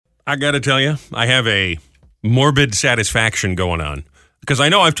I got to tell you, I have a morbid satisfaction going on. Because I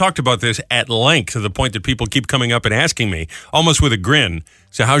know I've talked about this at length to the point that people keep coming up and asking me, almost with a grin,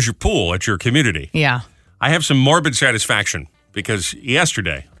 so how's your pool at your community? Yeah. I have some morbid satisfaction because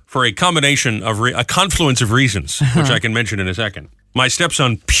yesterday, for a combination of a confluence of reasons, which I can mention in a second, my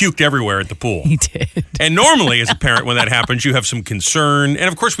stepson puked everywhere at the pool. He did. And normally, as a parent, when that happens, you have some concern. And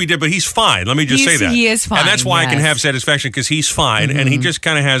of course we did, but he's fine. Let me just say that. He is fine. And that's why I can have satisfaction, because he's fine. And he just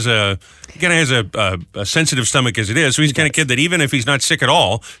kind of has a sensitive stomach as it is. So he's the kind of kid that even if he's not sick at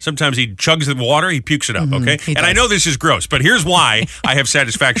all, sometimes he chugs the water, he pukes it up, okay? And I know this is gross, but here's why I have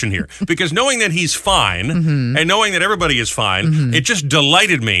satisfaction here. Because knowing that he's fine and knowing that everybody is fine, it just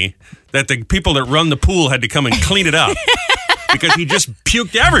delighted me that the people that run the pool had to come and clean it up. Because he just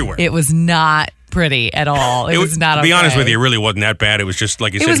puked everywhere. It was not pretty at all. It was not okay. To be honest with you, it really wasn't that bad. It was just,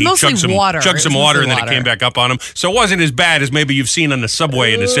 like you said, he chugged some water and then it came back up on him. So it wasn't as bad as maybe you've seen on the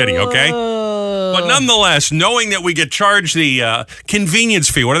subway in the city, okay? But nonetheless, knowing that we get charged the convenience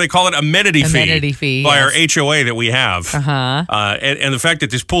fee, what do they call it? Amenity fee by our HOA that we have. And the fact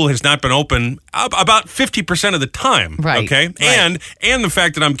that this pool has not been open about 50% of the time. Right. Okay? Right. And the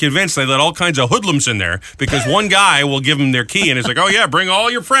fact that I'm convinced they let all kinds of hoodlums in there because one guy will give them their key and it's like, oh yeah, bring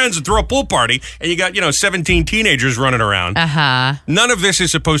all your friends and throw a pool party. And you got, 17 teenagers running around. None of this is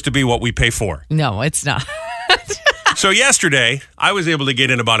supposed to be what we pay for. No, it's not. So yesterday, I was able to get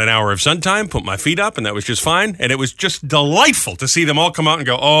in about an hour of sun time, put my feet up, and that was just fine. And it was just delightful to see them all come out and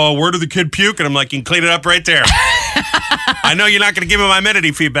go, oh, where did the kid puke? And I'm like, you can clean it up right there. I know you're not going to give him my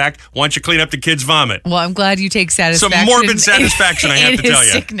amenity feedback. Why don't you clean up the kid's vomit? Well, I'm glad you take satisfaction. Some morbid satisfaction, I have to tell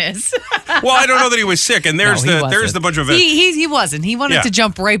you. Sickness. Well, I don't know that he was sick, and there's the bunch of he wasn't. He wanted to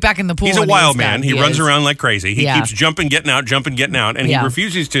jump right back in the pool. He's a wild man. He runs around like crazy. He keeps jumping, getting out, and he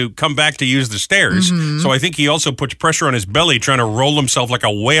refuses to come back to use the stairs. So I think he also puts pressure on his belly, trying to roll himself like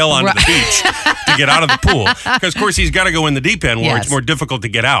a whale onto the beach to get out of the pool. Because, of course, he's got to go in the deep end where it's more difficult to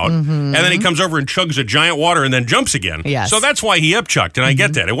get out. And then he comes over and chugs a giant water and then jumps again. So that's why he upchucked, and I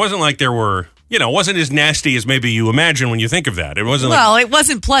get that. It wasn't like there were... it wasn't as nasty as maybe you imagine when you think of that. It wasn't it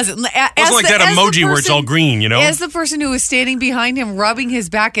wasn't pleasant. It wasn't like that emoji where it's all green, As the person who was standing behind him, rubbing his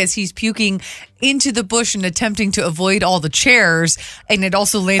back as he's puking into the bush and attempting to avoid all the chairs, and it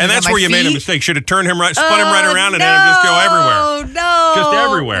also landed on my feet. And that's where you made a mistake. Should have spun him right around and had him just go everywhere. Oh, no. Just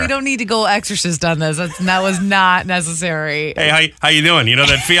everywhere. We don't need to go exorcist on this. That was not necessary. Hey, how you doing? You know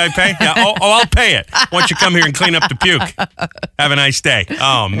that fee I pay? Yeah. I'll pay it. Why don't you come here and clean up the puke? Have a nice day.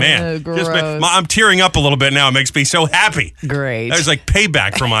 Oh, man. I'm tearing up a little bit now. It makes me so happy. Great. That was like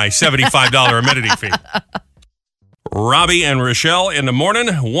payback for my $75 amenity fee. Robbie and Rochelle in the morning,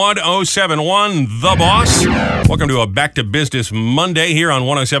 1071 The Boss. Welcome to a Back to Business Monday here on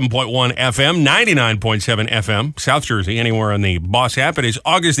 107.1 FM, 99.7 FM, South Jersey, anywhere on the Boss app. It is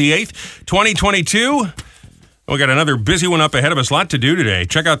August the 8th, 2022. We got another busy one up ahead of us. A lot to do today.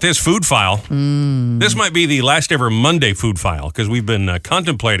 Check out this food file. This might be the last ever Monday food file because we've been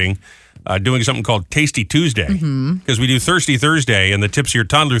contemplating doing something called Tasty Tuesday because we do Thirsty Thursday and the Tips of Your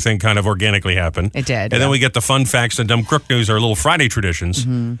Toddler thing kind of organically happened. It did. And then we get the fun facts and dumb crook news, our little Friday traditions.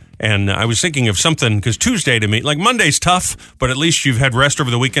 And I was thinking of something because Tuesday to me, like Monday's tough, but at least you've had rest over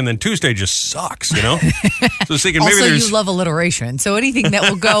the weekend. Then Tuesday just sucks, So I was thinking maybe also, you love alliteration. So anything that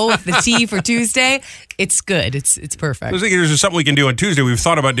will go with the T for Tuesday, it's good. It's perfect. I was thinking there's something we can do on Tuesday. We've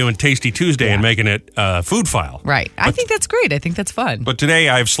thought about doing Tasty Tuesday and making it food file. Right. I think that's great. I think that's fun. But today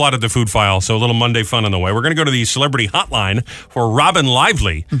I've slotted the food file, so a little Monday fun on the way. We're going to go to the celebrity hotline for Robin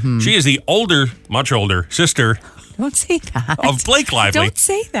Lively. She is the much older sister. Don't say that. Of Blake Lively. Don't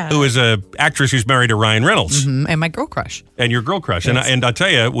say that. Who is an actress who's married to Ryan Reynolds. And my girl crush. And your girl crush. Yes. And I'll tell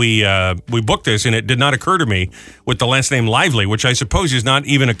you, we booked this, and it did not occur to me with the last name Lively, which I suppose is not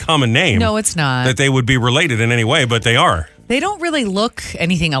even a common name. No, it's not. That they would be related in any way, but they are. They don't really look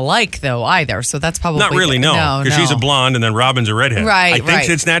anything alike, though, either. So that's probably... Not really, no. Because she's a blonde, and then Robin's a redhead. Right, I think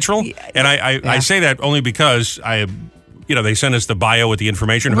it's natural. And I say that only because they sent us the bio with the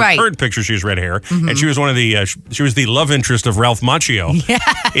information. Her current picture, she has red hair, and she was one of the she was the love interest of Ralph Macchio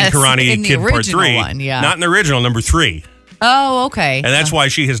in Karate Kid Part 3. Not in the original, number 3. Oh, okay. And that's why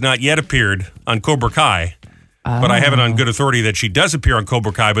she has not yet appeared on Cobra Kai. But I have it on good authority that she does appear on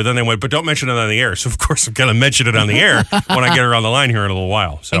Cobra Kai, but then they went, but don't mention it on the air. So, of course, I'm going to mention it on the air when I get her on the line here in a little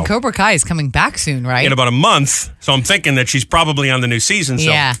while. So, and Cobra Kai is coming back soon, right? In about a month. So I'm thinking that she's probably on the new season.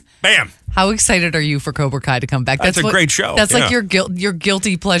 So, bam. How excited are you for Cobra Kai to come back? That's a great show. That's like your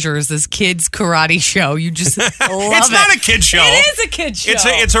guilty pleasure is this kids karate show. You just love It's not a kid show. It is a kid show.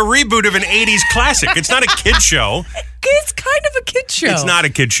 It's a reboot of an 80s classic. It's not a kid show. It's kind of a kid show. It's not a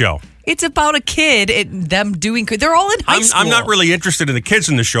kid show. It's about a kid and them doing. They're all in high school. I'm not really interested in the kids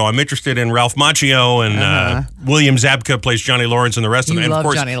in the show. I'm interested in Ralph Macchio and William Zabka plays Johnny Lawrence and the rest of them. And of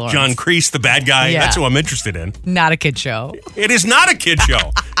course, Johnny Lawrence. John Kreese, the bad guy. Yeah. That's who I'm interested in. Not a kid show. It is not a kid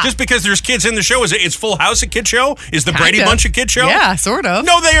show. Just because there's kids in the show, is Full House a kid show? Is the Brady Bunch a kid show? Yeah, sort of.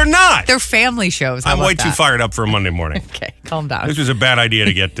 No, they are not. They're family shows. I'm way too fired up for a Monday morning. Okay, calm down. This was a bad idea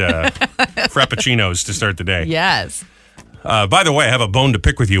to get frappuccinos to start the day. Yes. By the way, I have a bone to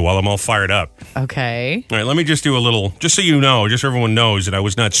pick with you while I'm all fired up. Okay. All right, let me just do a little, just so you know, just so everyone knows that I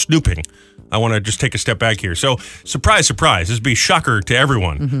was not snooping. I want to just take a step back here. So, surprise, surprise, this would be a shocker to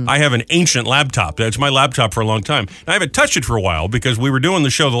everyone. I have an ancient laptop. That's my laptop for a long time. And I haven't touched it for a while because we were doing the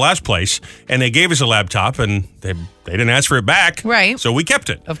show the last place, and they gave us a laptop, and they didn't ask for it back. Right. So we kept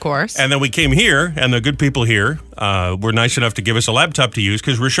it. Of course. And then we came here, and the good people here were nice enough to give us a laptop to use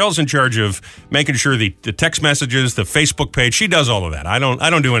because Rochelle's in charge of making sure the text messages, the Facebook page, she does all of that. I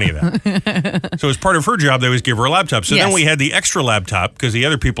don't do any of that. So as part of her job, they always give her a laptop. So then we had the extra laptop because the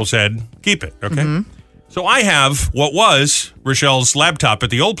other people said, keep it, okay? So I have what was Rochelle's laptop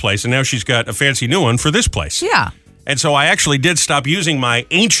at the old place, and now she's got a fancy new one for this place. Yeah. And so I actually did stop using my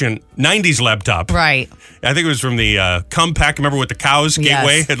ancient 90s laptop. Right. I think it was from the Compaq, remember with the cows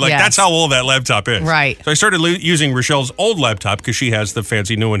gateway? That's how old that laptop is. Right. So I started using Rochelle's old laptop because she has the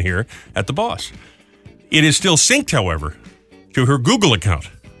fancy new one here at the Boss. It is still synced, however, to her Google account.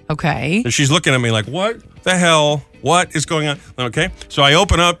 Okay. So she's looking at me like, what the hell? What is going on? Okay. So I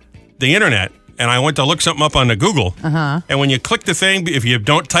open up the internet and I went to look something up on the Google. And when you click the thing, if you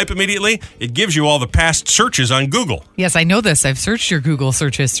don't type immediately, it gives you all the past searches on Google. Yes, I know this. I've searched your Google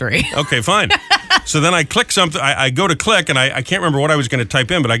search history. Okay, fine. So then I click something. I go to click, and I can't remember what I was going to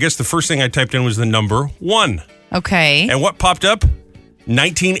type in, but I guess the first thing I typed in was the number 1. Okay. And what popped up?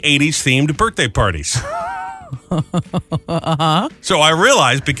 1980s themed birthday parties. So I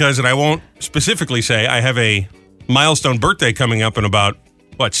realized, because, and I won't specifically say, I have a milestone birthday coming up in about,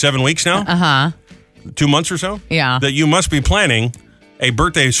 7 weeks now? 2 months or so? Yeah. That you must be planning a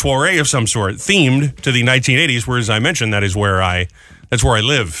birthday soiree of some sort themed to the 1980s, where, as I mentioned, that's where I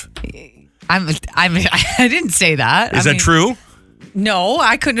live. I didn't say that. Is that true? No,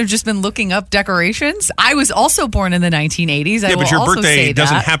 I couldn't have just been looking up decorations. I was also born in the 1980s. Yeah, but your birthday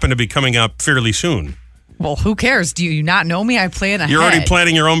doesn't happen to be coming up fairly soon. Well, who cares? Do you not know me? I plan ahead. You're already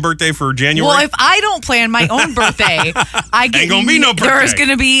planning your own birthday for January? Well, if I don't plan my own birthday, ain't gonna be no birthday. There's going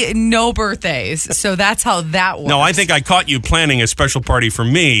to be no birthdays. So that's how that works. No, I think I caught you planning a special party for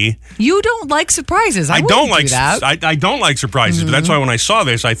me. You don't like surprises. I don't like do that. I don't like surprises, but that's why when I saw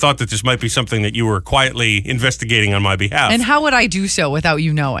this, I thought that this might be something that you were quietly investigating on my behalf. And how would I do so without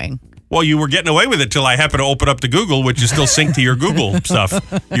you knowing? Well, you were getting away with it till I happened to open up the Google, which is still synced to your Google stuff,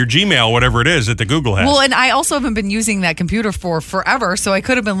 your Gmail, whatever it is that the Google has. Well, and I also haven't been using that computer for forever, so I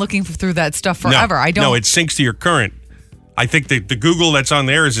could have been looking through that stuff forever. No, it syncs to your current. I think the Google that's on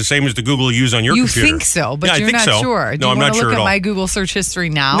there is the same as the Google you use on your computer. You think so, but you're not sure. No, I'm not sure at all. Do you want to look at my Google search history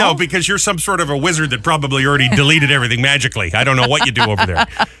now? No, because you're some sort of a wizard that probably already deleted everything magically. I don't know what you do over there,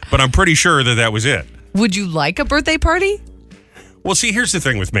 but I'm pretty sure that was it. Would you like a birthday party? Well, see, here's the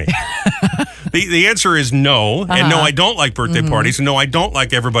thing with me. The answer is no. And no, I don't like birthday parties. And no, I don't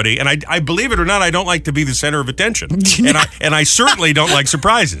like everybody. And I believe it or not, I don't like to be the center of attention. And I certainly don't like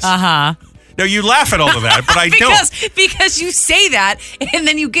surprises. Now, you laugh at all of that, but I don't. Because you say that, and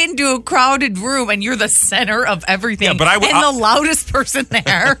then you get into a crowded room, and you're the center of everything. Yeah, but and the loudest person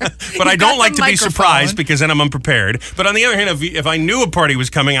there. But I don't like to be surprised because then I'm unprepared. But on the other hand, if I knew a party was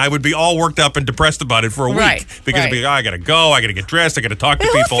coming, I would be all worked up and depressed about it for a week. Because I'd be, I got to go, I got to get dressed, I got to talk to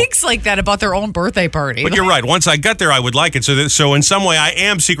people. Who thinks like that about their own birthday party? But you're right. Once I got there, I would like it. So in some way, I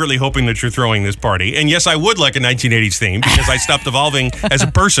am secretly hoping that you're throwing this party. And yes, I would like a 1980s theme because I stopped evolving as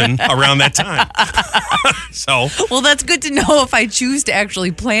a person around that time. Well, that's good to know if I choose to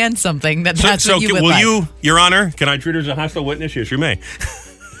actually plan something that's what you would like. Will you, Your Honor, can I treat her as a hostile witness? Yes, you may.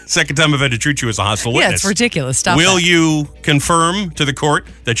 Second time I've had to treat you as a hostile witness. Yeah, it's ridiculous. Stop Will that. you confirm to the court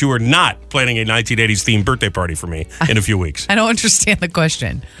that you are not planning a 1980s themed birthday party for me in a few weeks? I don't understand the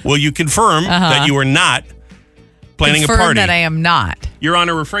question. Will you confirm that you are not planning a party? That I am not. Your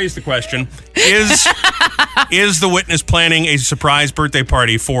Honor, rephrase the question. Is the witness planning a surprise birthday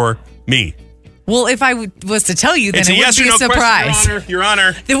party for me? Well, if I was to tell you, then it's it would be a surprise. Question, Your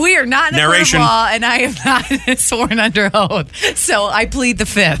Honor. That we are not in a court of law, and I am not sworn under oath. So I plead the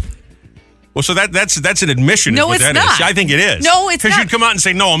fifth. Well, so that's an admission. No, is what it's that not. is. I think it is. No, it's Because not. you'd come out and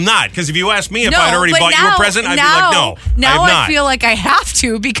say, no, I'm not. Because if you asked me if No, I'd already but bought you a present, I'd be like, no, Now I have not. feel like I have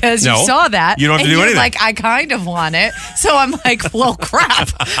to because No, you saw that. you don't have to and do you're anything. like, I kind of want it. So I'm like, well, crap.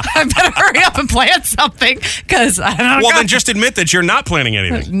 I better hurry up and plan something because I don't know. Well, then just admit that you're not planning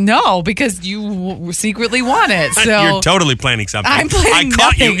anything. No, because you secretly want it. So You're totally planning something. I'm planning I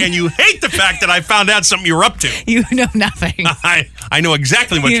caught nothing. you, and you hate the fact that I found out something you're up to. you know nothing. I know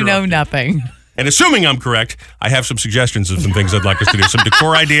exactly what You you're know up to. nothing. And assuming I'm correct, I have some suggestions of some things I'd like us to do. Some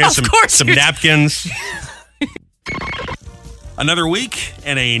decor ideas, Of course some you do. napkins. Another week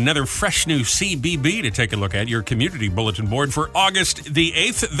and another fresh new CBB to take a look at. Your community bulletin board for August the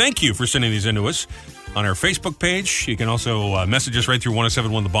 8th. Thank you for sending these in to us on our Facebook page. You can also message us right through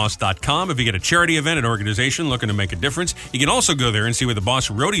 1071theboss.com if you get a charity event, an organization looking to make a difference. You can also go there and see where the Boss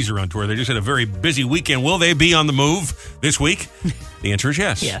Roadies are on tour. They just had a very busy weekend. Will they be on the move this week? The answer is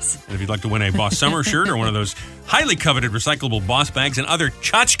yes. Yes. And if you'd like to win a Boss Summer shirt or one of those highly coveted recyclable Boss bags and other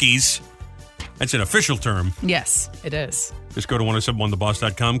tchotchkes, that's an official term. Yes, it is. Just go to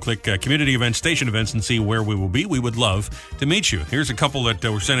 1071theboss.com, click community events, station events, and see where we will be. We would love to meet you. Here's a couple that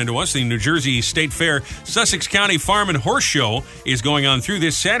were sent in to us. The New Jersey State Fair Sussex County Farm and Horse Show is going on through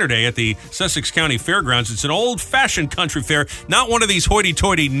this Saturday at the Sussex County Fairgrounds. It's an old-fashioned country fair, not one of these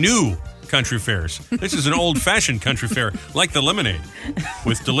hoity-toity new country fairs. This is an old-fashioned country fair, like the Lemonade.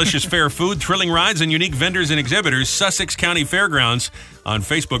 With delicious fair food, thrilling rides, and unique vendors and exhibitors, Sussex County Fairgrounds on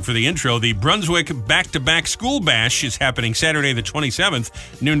Facebook for the intro. The Brunswick Back-to-Back School Bash is happening Saturday the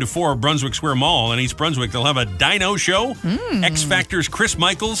 27th, noon to 4, Brunswick Square Mall in East Brunswick. They'll have a dino show, X Factor's Chris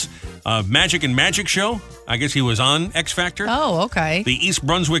Michaels, Magic and Magic show. I guess he was on X Factor. Oh, okay. The East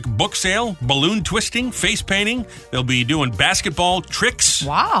Brunswick book sale, balloon twisting, face painting. They'll be doing basketball tricks.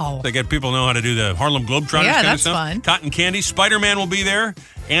 Wow. They get people know how to do the Harlem Globetrotters Yeah, kind of that's stuff. fun. Cotton candy. Spider-Man will be there.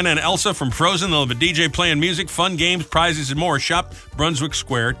 Anna and Elsa from Frozen. They'll have a DJ playing music, fun games, prizes, and more. Shop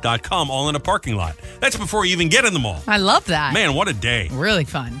BrunswickSquare.com, all in a parking lot. That's before you even get in the mall. I love that. Man, what a day. Really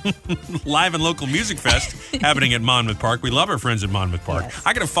fun. Live and local music fest happening at Monmouth Park. We love our friends at Monmouth Park. Yes.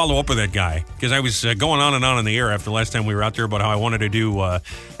 I got to follow up with that guy because I was going on and on in the air after the last time we were out there about how I wanted to do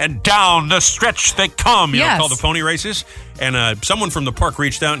and down the stretch they come, you know, Yes. called the pony races. And someone from the park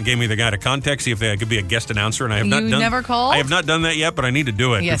reached out and gave me the guy to contact, see if they could be a guest announcer. And I have not You done. never called? I have not done that yet, but I need to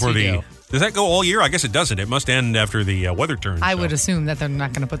do it Yes, before you the. do. Does that go all year? I guess it doesn't. It must end after the weather turns. I so. would assume that they're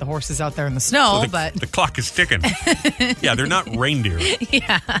not going to put the horses out there in the snow, but The clock is ticking. Yeah, they're not reindeer.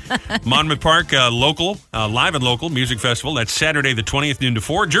 Yeah. Monmouth Park, local, live and local music festival. That's Saturday the 20th, noon to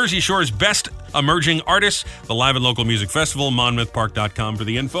 4. Jersey Shore's best emerging artists, the live and local music festival, monmouthpark.com for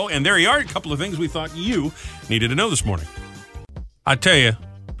the info. And there you are, a couple of things we thought you needed to know this morning. I tell you,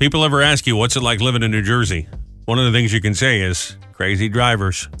 people ever ask you, what's it like living in New Jersey? One of the things you can say is crazy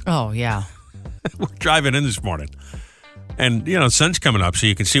drivers. oh, yeah. We're driving in this morning. And, you know, sun's coming up, so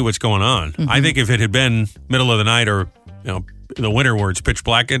you can see what's going on. I think if it had been middle of the night or, you know, the winter where it's pitch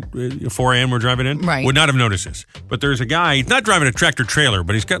black at 4 a.m. we're driving in, Right. would not have noticed this. But there's a guy, he's not driving a tractor trailer,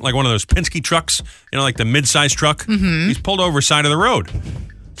 but he's got like one of those Penske trucks, you know, like the mid-sized truck. He's pulled over side of the road.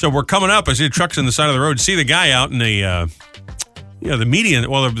 So we're coming up, I see the trucks on the side of the road, see the guy out in the... the median,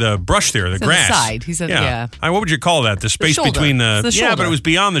 well, the brush there, the on the grass. side. He's at- yeah. What would you call that? The space shoulder. between the... It's the yeah, but shoulder. it was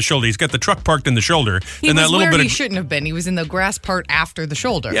beyond the shoulder. He's got the truck parked in the shoulder. He and was that little where bit he of... shouldn't have been. He was in the grass part after the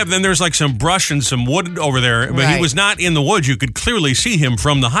shoulder. Yeah, then there's like some brush and some wood over there, but he Right. was not in the woods. You could clearly see him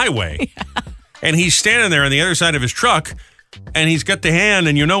from the highway. And he's standing there on the other side of his truck, and he's got the hand,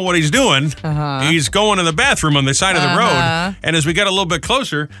 and you know what he's doing. He's going to the bathroom on the side of the road. And as we got a little bit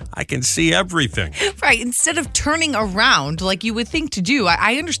closer, I can see everything. Right. Instead of turning around like you would think to do,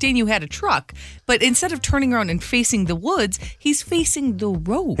 I understand you had a truck, but instead of turning around and facing the woods, he's facing the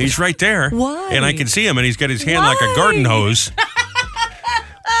road. He's right there. Why? And I can see him, and he's got his hand like a garden hose.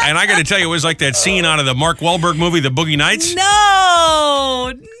 And I got to tell you, it was like that scene out of the Mark Wahlberg movie, The Boogie Nights.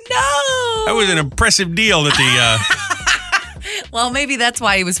 No. That was an impressive deal that Well, maybe that's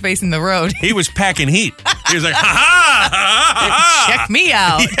why he was facing the road. he was packing heat. He was like, ha ha, ha, ha, ha. Check me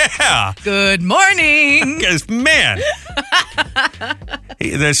out. Yeah. Good morning. Because, man,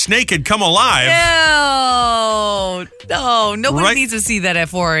 the snake had come alive No. Nobody Right- needs to see that at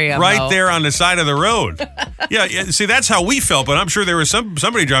 4 a.m. right though. there on the side of the road. Yeah, see, that's how we felt, but I'm sure there was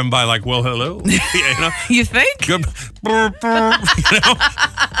somebody driving by like, well, hello. You know? You think? Good. You know?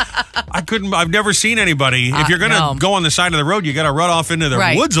 I've never seen anybody. If you're going to no. go on the side of the road, you got to run off into the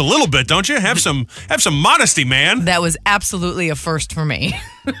Right. woods a little bit, don't you? Have some modesty, man. That was absolutely a first for me.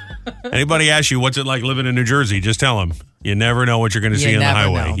 Anybody asks you what's it like living in New Jersey, just tell them you never know what you're going to see on the never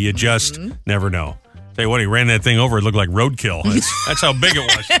highway. know. You just never know. Tell you what, he ran that thing over. It looked like roadkill. That's how big it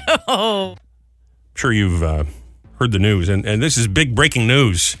was. Oh. I'm sure you've heard the news, and this is big breaking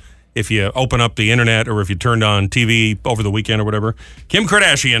news. If you open up the internet or if you turned on TV over the weekend or whatever, Kim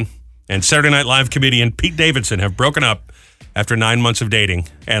Kardashian and Saturday Night Live comedian Pete Davidson have broken up after 9 months of dating,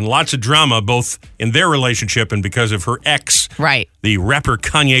 and lots of drama both in their relationship and because of her ex, Right. the rapper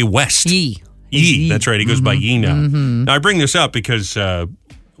Kanye West. Yee. That's right. He goes by Yee now. Now, I bring this up because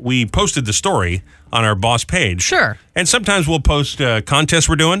we posted the story on our Boss page. Sure. And sometimes we'll post contests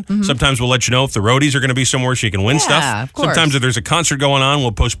we're doing. Sometimes we'll let you know if the roadies are going to be somewhere so you can win stuff. Of course. Sometimes if there's a concert going on,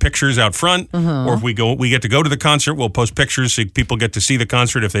 we'll post pictures out front. Or if we get to go to the concert, we'll post pictures so people get to see the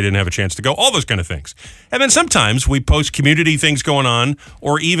concert if they didn't have a chance to go. All those kind of things. And then sometimes we post community things going on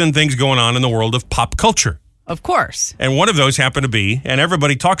or even things going on in the world of pop culture. Of course. And one of those happened to be, and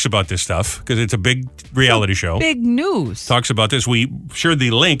everybody talks about this stuff because it's a big reality show. Big news. Talks about this. We shared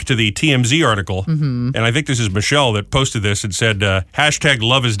the link to the TMZ article, and I think this is Michelle that posted this and said, hashtag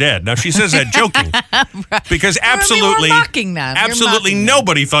love is dead. Now, she says that joking because absolutely, we're mocking them. absolutely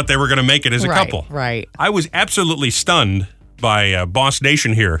nobody thought they were going to make it as a couple. Right. I was absolutely stunned by Boss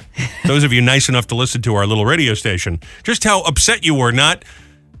Nation here. Those of you nice enough to listen to our little radio station, just how upset you were. Not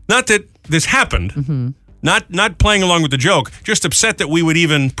that this happened. Not playing along with the joke, just upset that we would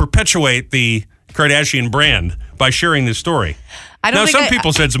even perpetuate the Kardashian brand by sharing this story. Some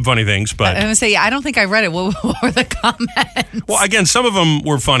people said some funny things, but... I'm going to say, I don't think I read it. What were the comments? Well, again, some of them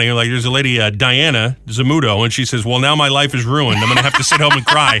were funny. Like, there's a lady, Diana Zamudo, and she says, well, now my life is ruined. I'm going to have to sit home and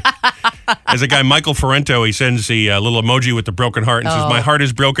cry. There's a guy, Michael Ferrento, he sends the little emoji with the broken heart and says, my heart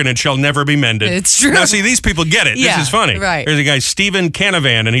is broken and shall never be mended. It's true. Now, see, these people get it. Yeah, this is funny. right. There's a guy, Stephen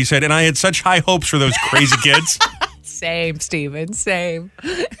Canavan, and he said, and I had such high hopes for those crazy kids. Same, Steven, same.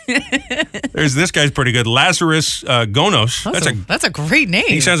 There's this guy's pretty good. Lazarus Gonos. That's a great name.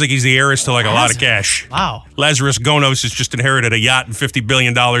 He sounds like he's the heiress to like a lot of cash. Wow. Lazarus Gonos has just inherited a yacht and $50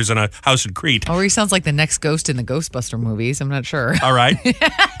 billion and a house in Crete. Or he sounds like the next ghost in the Ghostbuster movies. I'm not sure. All right.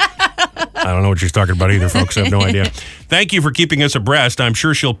 I don't know what she's talking about either, folks. I have no idea. Thank you for keeping us abreast. I'm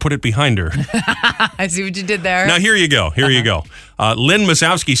sure she'll put it behind her. I see what you did there. Now, here you go. You go. Lynn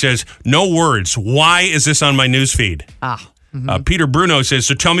Masowski says, no words. Why is this on my news feed? Peter Bruno says,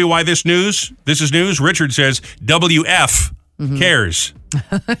 so tell me why this is news. Richard says, WF cares.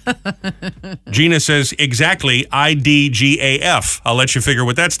 Gina says, exactly, IDGAF. I'll let you figure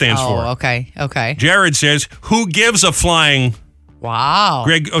what that stands for. Okay. Jared says, who gives a flying... Wow.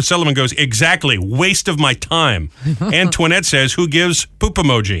 Greg O'Sullivan goes, exactly, waste of my time. Antoinette says, who gives poop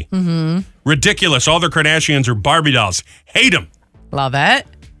emoji? Ridiculous. All the Kardashians are Barbie dolls. Hate them. Love it.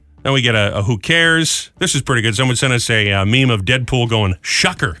 Then we get a who cares. This is pretty good. Someone sent us a meme of Deadpool going,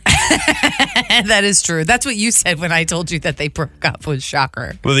 shocker. That is true. That's what you said when I told you that they broke up, was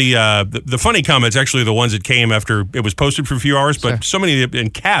shocker. Well, the funny comments, actually the ones that came after it was posted for a few hours, but so many in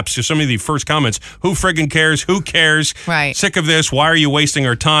caps, just so many of the first comments, who friggin' cares? Who cares? Right. Sick of this. Why are you wasting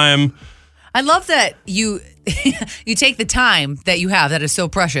our time? I love that you take the time that you have that is so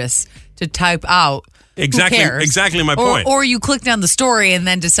precious to type out Exactly my point. Or you clicked on the story and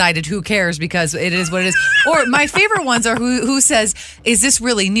then decided who cares because it is what it is. Or my favorite ones are who says, is this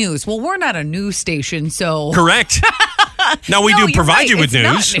really news? Well, we're not a news station, so... Correct. Now, we do provide you with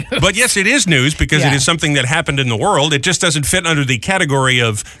news, news, but yes, it is news because it is something that happened in the world. It just doesn't fit under the category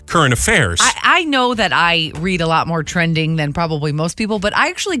of current affairs. I know that I read a lot more trending than probably most people, but I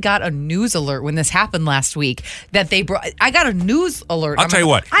actually got a news alert when this happened last week that they brought. I got a news alert. I'll tell you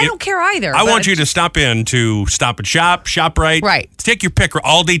what. I don't care either. I want you to stop in to Stop and Shop, ShopRite. Right. Take your pick,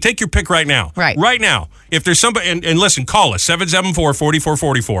 Aldi. Take your pick right now. Right. Right now. If there's somebody, and listen, call us,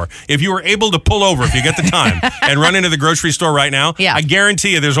 774-4444. If you were able to pull over, if you get the time, and run into the grocery store right now, I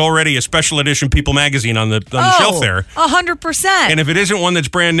guarantee you there's already a special edition People magazine on the shelf there. 100%. And if it isn't one that's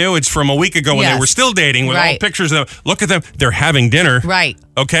brand new, it's from a week ago when they were still dating with all pictures of them. Look at them. They're having dinner. Right.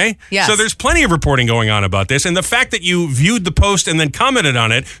 Okay? Yes. So there's plenty of reporting going on about this. And the fact that you viewed the post and then commented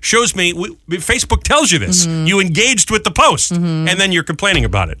on it shows me, Facebook tells you this. You engaged with the post, and then you're complaining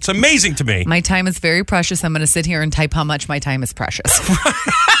about it. It's amazing to me. My time is very precious. I'm going to sit here and type how much my time is precious.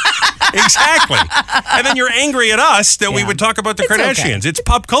 Exactly. And then you're angry at us that we would talk about the Kardashians. Okay. It's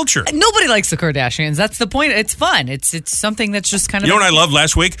pop culture. Nobody likes the Kardashians. That's the point. It's fun. It's something that's just kind of... You know what I loved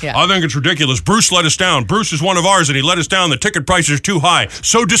last week? I think it's ridiculous. Bruce let us down. Bruce is one of ours, and he let us down. The ticket prices are too high.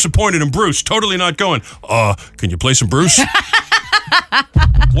 So disappointed in Bruce. Totally not going. Can you play some Bruce?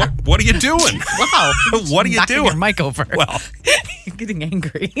 What are you doing? Wow. What are you doing? Knocking your mic over. Well. You're getting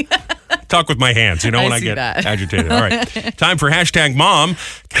angry. talk with my hands, when I see get that. agitated. All right. Time for hashtag mom.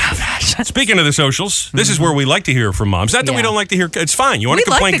 Speaking of the socials, this is where we like to hear from moms. Not that we Yeah. don't like to hear. It's fine. You want to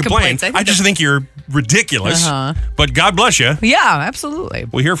We like complain, the complain. complaints. I think I just think you're ridiculous. But God bless you. Yeah, absolutely.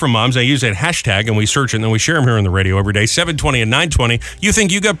 We hear from moms. I use that hashtag and we search it and then we share them here on the radio every day, 720 and 920. You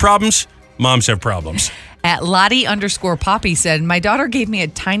think you got problems? Moms have problems. At Lottie_Poppy said, my daughter gave me a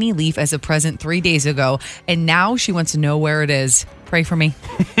tiny leaf as a present 3 days ago, and now she wants to know where it is. Pray for me.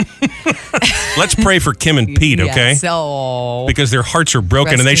 Let's pray for Kim and Pete, okay? Yeah, so Because their hearts are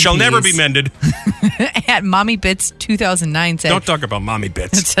broken Rest and they in shall never be peace. mended. at Mommy Bits 2009 said, Don't talk about mommy it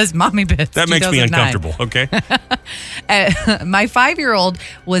bits. says Mommy Bits. That makes me 2009. uncomfortable, okay? My 5-year-old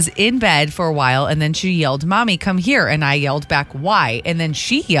was in bed for a while, and then she yelled, Mommy, come here. And I yelled back, why? And then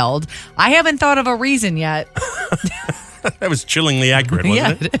she yelled, I haven't thought of a reason yet. That was chillingly accurate,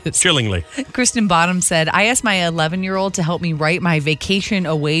 wasn't Yeah, it? it is. Chillingly. Kristen Bottom said, I asked my 11-year-old to help me write my vacation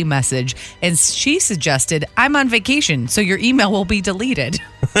away message, and she suggested, I'm on vacation, so your email will be deleted.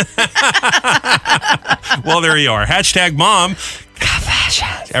 Well, there you are. Hashtag mom.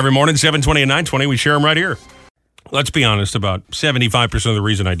 Every morning, 720 and 920, we share them right here. Let's be honest, about 75% of the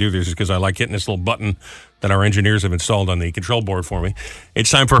reason I do this is because I like hitting this little button that our engineers have installed on the control board for me. It's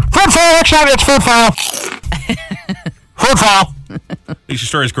time for Food File. Next time, it's Food File. Food File. These are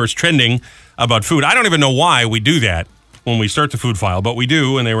stories, of course, trending about food. I don't even know why we do that when we start the Food File, but we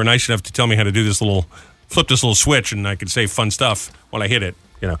do, and they were nice enough to tell me how to do this flip this little switch, and I could say fun stuff when I hit it.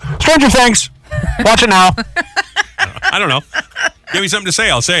 Stranger Things. Watch it now. I don't know. Give me something to say,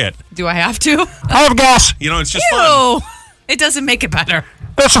 I'll say it. Do I have to? I have gas. It's just fun. Ew. It doesn't make it better.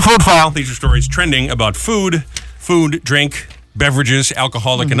 That's a Food File. These are stories trending about food, drink, beverages,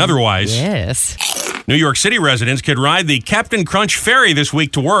 alcoholic and otherwise. Yes. New York City residents could ride the Captain Crunch ferry this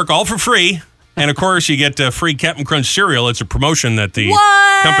week to work, all for free. And, of course, you get free Captain Crunch cereal. It's a promotion that the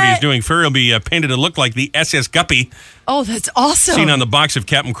company is doing. Ferry will be painted to look like the SS Guppy. Oh, that's awesome. Seen on the box of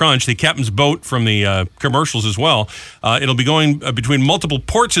Captain Crunch, the captain's boat from the commercials as well. It'll be going between multiple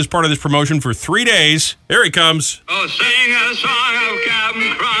ports as part of this promotion for 3 days. There he comes. Oh, sing a song of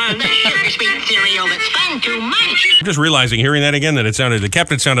Captain Crunch. The sugar sweet cereal that's fun to munch. I'm just realizing, hearing that again, that the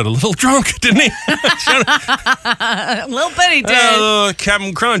captain sounded a little drunk, didn't he? A little bit he did.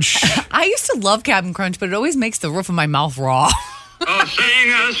 Captain Crunch. I used to love Captain Crunch, but it always makes the roof of my mouth raw. Oh,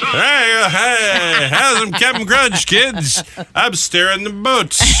 sing a song. Hey, have some Captain Crunch, kids. I'm staring the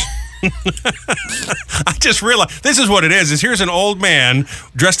boats. I just realized this is what it is here's an old man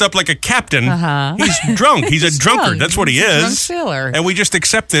dressed up like a captain. He's drunk. He's a drunkard. drunk. That's what he He's a is. drunk sailor. And we just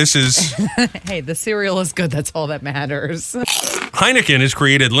accept this as Hey, the cereal is good. That's all that matters. Heineken has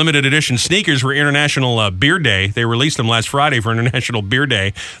created limited edition sneakers for International Beer Day. They released them last Friday for International Beer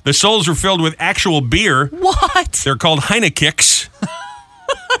Day. The soles are filled with actual beer. What? They're called Heinekicks.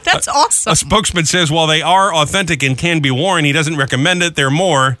 That's awesome. A spokesman says while they are authentic and can be worn, he doesn't recommend it. They're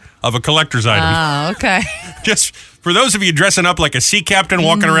more of a collector's item. Oh, okay. Just for those of you dressing up like a sea captain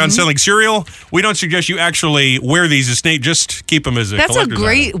walking Mm-hmm. around selling cereal, we don't suggest you actually wear these as snake. Just keep them as a That's a collector's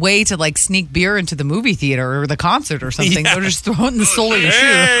great item. way to sneak beer into the movie theater or the concert or something. Yeah. They'll just throw it in the sole of your shoe.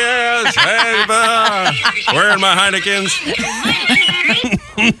 Yes, hey, wearing my Heinekens.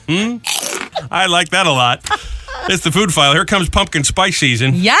 I like that a lot. It's the Food File. Here comes pumpkin spice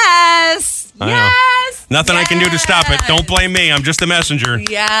season. Yes. I know. Yes. Nothing I can do to stop it. Don't blame me. I'm just the messenger.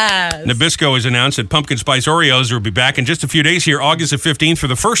 Yes. Nabisco has announced that pumpkin spice Oreos will be back in just a few days here, August the 15th, for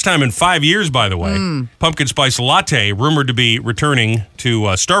the first time in 5 years, by the way. Pumpkin spice latte rumored to be returning to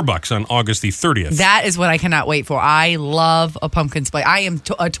Starbucks on August the 30th. That is what I cannot wait for. I love a pumpkin spice. I am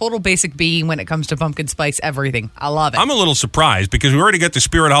a total basic being when it comes to pumpkin spice everything. I love it. I'm a little surprised because we already got the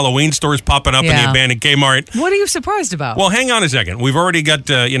Spirit Halloween stores popping up in the Yeah. abandoned Kmart. What are you surprised about? Well, hang on a second. We've already got,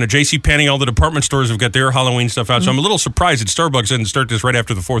 JCPenney, all the department stores have got their Halloween stuff out. So I'm a little surprised that Starbucks didn't start this right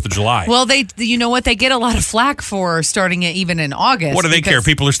after the 4th of July. Well, you know what? They get a lot of flack for starting it even in August. What do they care? because-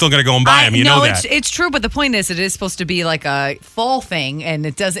 People are still going to go and buy them. You know that. it's true, but the point is, it is supposed to be like a fall thing, and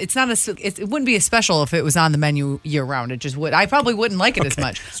it does. It's not it wouldn't be a special if it was on the menu year round. It just would. I probably wouldn't like it as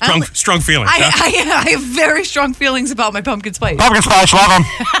much. Strong feelings. huh? I have very strong feelings about my pumpkin spice. Pumpkin spice, love them.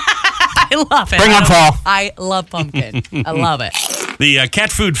 I love it. Bring on fall. I love pumpkin. I love it. The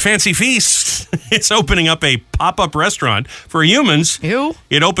Cat Food Fancy Feast, it's opening up a pop-up restaurant for humans. Ew.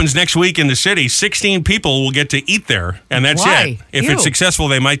 It opens next week in the city. 16 people will get to eat there, and that's Why? it. If Ew. it's successful,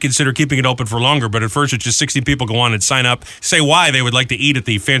 they might consider keeping it open for longer, but at first it's just 60 people go on and sign up, say why they would like to eat at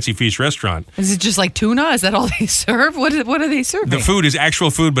the Fancy Feast restaurant. Is it just like tuna? Is that all they serve? What are they serving? The food is actual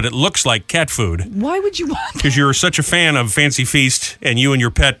food, but it looks like cat food Why would you want that? because you're such a fan of Fancy Feast and you and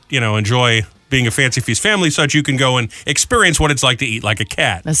your pet, enjoy being a Fancy Feast family such, you can go and experience what it's like to eat like a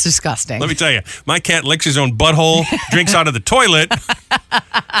cat. That's disgusting. Let me tell you, my cat licks his own butthole, drinks out of the toilet,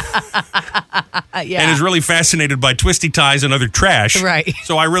 Yeah. and is really fascinated by twisty ties and other trash. Right.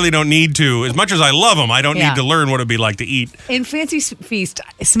 So I really don't need to, as much as I love them, I don't Yeah. need to learn what it'd be like to eat. And Fancy Feast,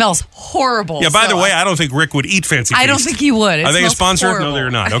 it smells horrible. Yeah, by the so way, I don't think Rick would eat Fancy Feast. I don't think he would. It Are they a smells sponsor? horrible. No, they're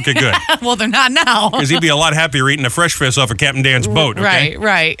not. Okay, good. Well, they're not now. Because he'd be a lot happier eating a fresh fish off of Captain Dan's boat. Okay?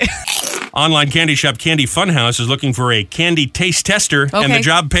 Right. Online candy shop Candy Funhouse is looking for a candy taste tester, and Okay. the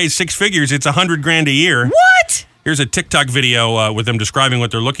job pays 6 figures. It's $100,000 a year. What? Here's a TikTok video with them describing what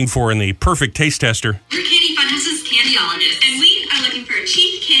they're looking for in the perfect taste tester. We're Candy Funhouse's candyologists, and we are looking for a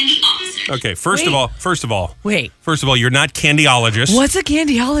chief candy officer. Okay, first of all, Wait. you're not candyologists. What's a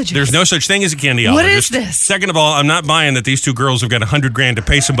candyologist? There's no such thing as a candyologist. What is this? Second of all, I'm not buying that these two girls have got $100,000 to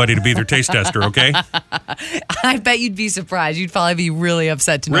pay somebody to be their taste tester. Okay, I bet you'd be surprised. You'd probably be really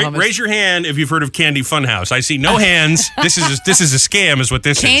upset to know how much. raise your hand if you've heard of Candy Funhouse. I see no hands. This is a scam, is what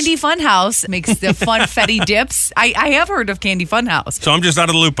this Candy is. Funhouse makes the funfetti dips. I have heard of Candy Funhouse. So I'm just out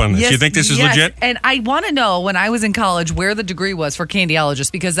of the loop on this. You think this is yes. legit? And I want to know when I was in college where the degree was for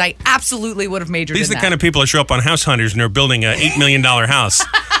candyologist because I absolutely would have majored These in are the that. kind of people that show up on House Hunters and they're building an $8 million house.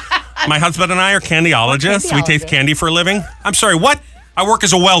 My husband and I are candyologists. We taste candy for a living. I'm sorry, what? I work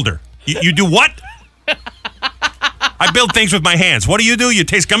as a welder. You do what? I build things with my hands. What do? You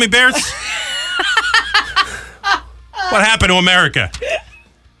taste gummy bears? What happened to America?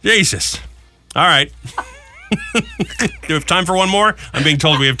 Jesus. All right. Do we have time for one more? I'm being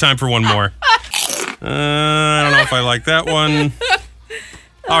told we have time for one more. I don't know if I like that one.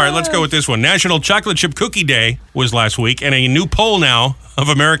 All right, let's go with this one. National Chocolate Chip Cookie Day was last week, and a new poll now of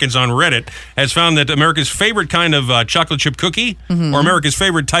Americans on Reddit has found that America's favorite kind of chocolate chip cookie, or America's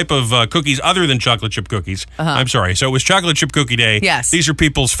favorite type of cookies other than chocolate chip cookies. I'm sorry. So it was Chocolate Chip Cookie Day. Yes. These are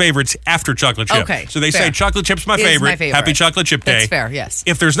people's favorites after chocolate chip. Okay, So they say fair. chocolate chip's my Is favorite. my favorite. Happy Chocolate Chip Day. That's fair, yes.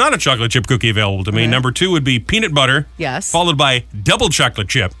 If there's not a chocolate chip cookie available to me, number 2 would be peanut butter. Yes. Followed by double chocolate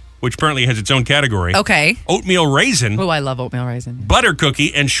chip, which apparently has its own category. Okay. Oatmeal raisin, Oh, I love oatmeal raisin. butter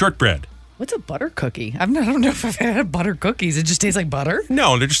cookie, and shortbread. What's a butter cookie? I don't know if I've had butter cookies. It just tastes like butter.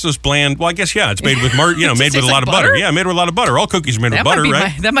 No, they're just those bland. Well, I guess it's made with made with tastes a lot like of butter. butter? Yeah, made with a lot of butter. All cookies are made with That butter, might be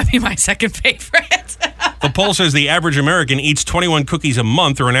right? that might be my second favorite. The poll says the average American eats 21 cookies a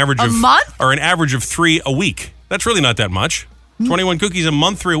month, or an average of month? or an average of 3 a week. That's really not that much. 21 cookies a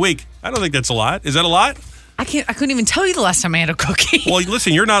month, 3 a week. I don't think that's a lot. Is that a lot? I couldn't even tell you the last time I had a cookie. Well,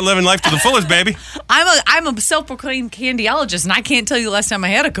 listen, you're not living life to the fullest, baby. I'm a self-proclaimed candyologist, and I can't tell you the last time I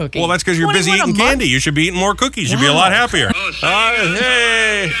had a cookie. Well, that's because you're busy 21 a eating month? candy. You should be eating more cookies. You'd be a Wow. lot happier. Oh,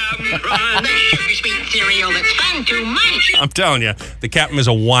 Hey. Captain Crunch. Sugar sweet cereal that's fun to munch. I'm telling you, the captain is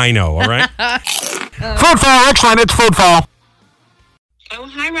a wino, all right? Food fall, excellent. It's food fall. Oh,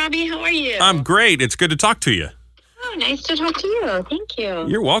 hi, Robbie. How are you? I'm great. It's good to talk to you. Oh, nice to talk to you. Thank you.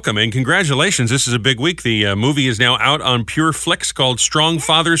 You're welcome, and congratulations. This is a big week. The movie is now out on Pure Flix called Strong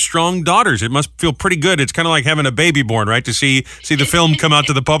Fathers, Strong Daughters. It must feel pretty good. It's kind of like having a baby born, right, to see the film come out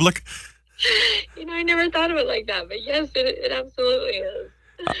to the public? I never thought of it like that, but yes, it absolutely is.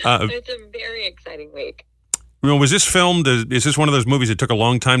 It's a very exciting week. Was this filmed? Is this one of those movies that took a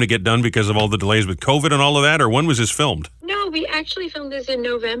long time to get done because of all the delays with COVID and all of that, or when was this filmed? No, we actually filmed this in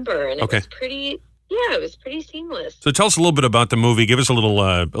November, and it was pretty seamless. So tell us a little bit about the movie. Give us a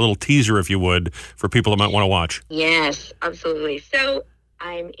little teaser, if you would, for people that might want to watch. Yes, absolutely. So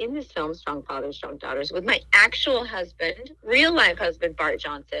I'm in this film, Strong Fathers, Strong Daughters, with my actual husband, real life husband, Bart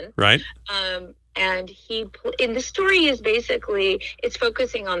Johnson. Right? And in the story is basically, it's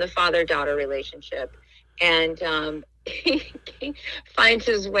focusing on the father-daughter relationship. And he finds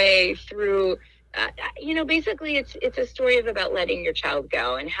his way through, basically it's a story about letting your child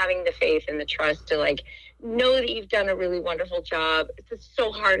go and having the faith and the trust to know that you've done a really wonderful job. It's just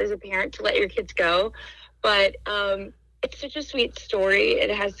so hard as a parent to let your kids go. But it's such a sweet story. It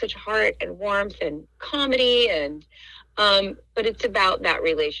has such heart and warmth and comedy but it's about that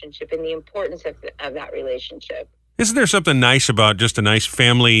relationship and the importance of that relationship. Isn't there something nice about just a nice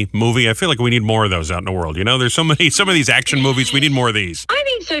family movie? I feel like we need more of those out in the world. There's some of these action movies. We need more of these. I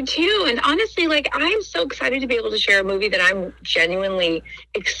think so too. And honestly, I'm so excited to be able to share a movie that I'm genuinely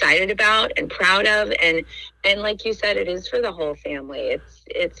excited about and proud of. And like you said, it is for the whole family.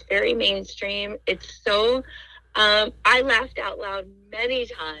 It's very mainstream. It's so, I laughed out loud many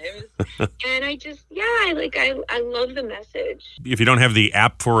times. And I love the message. If you don't have the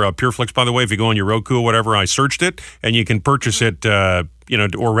app for PureFlix, by the way, if you go on your Roku or whatever, I searched it, and you can purchase it,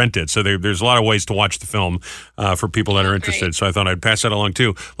 or rent it. So there's a lot of ways to watch the film for people that are interested. Great. So I thought I'd pass that along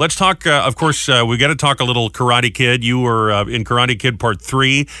too. Let's talk. Of course, we got to talk a little Karate Kid. You were in Karate Kid Part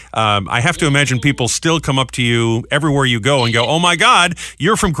 3. I have to imagine people still come up to you everywhere you go and go, "Oh my God,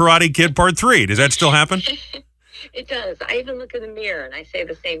 you're from Karate Kid Part 3." Does that still happen? It does. I even look in the mirror and I say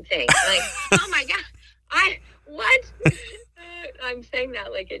the same thing. Like, oh my God, what? I'm saying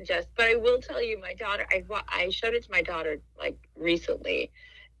that like in jest, but I will tell you, my daughter, I showed it to my daughter like recently,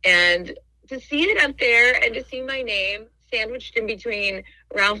 and to see it up there and to see my name sandwiched in between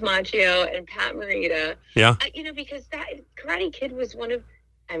Ralph Macchio and Pat Morita. Yeah. Because that Karate Kid was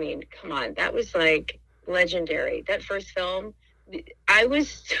come on, that was like legendary. That first film, I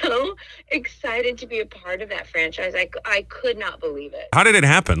was so excited to be a part of that franchise. I could not believe it. How did it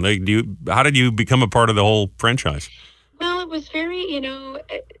happen? Like, how did you become a part of the whole franchise? Well, it was very,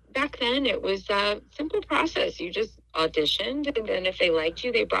 back then it was a simple process. You just auditioned, and then if they liked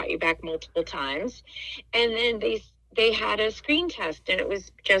you, they brought you back multiple times. And then they had a screen test, and it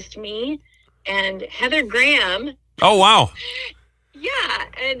was just me and Heather Graham. Oh, wow. Yeah.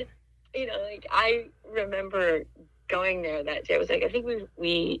 And, I remember going there that day. It was like, I think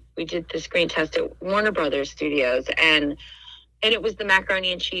we did the screen test at Warner Brothers Studios, and it was the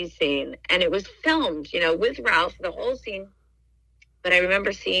macaroni and cheese scene, and it was filmed, with Ralph, the whole scene. But I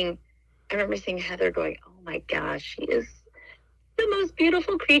remember seeing Heather going, "Oh my gosh, she is the most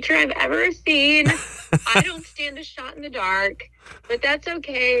beautiful creature I've ever seen. I don't stand a shot in the dark, but that's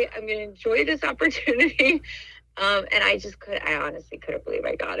okay. I'm going to enjoy this opportunity." And I honestly couldn't believe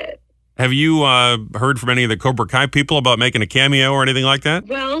I got it. Have you heard from any of the Cobra Kai people about making a cameo or anything like that?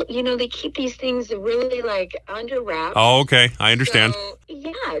 Well, they keep these things really like under wraps. Oh, okay. I understand. So,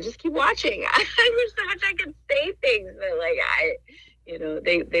 yeah, just keep watching. I wish so much I could say things,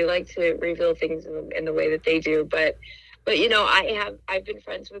 but they like to reveal things in the way that they do. But I've been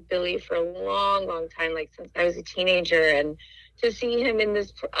friends with Billy for a long, long time, like since I was a teenager, and to see him in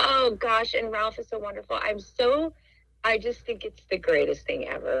this, oh gosh, and Ralph is so wonderful. I just think it's the greatest thing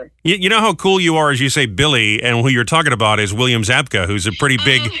ever. You know how cool you are as you say Billy, and who you're talking about is William Zabka, who's a pretty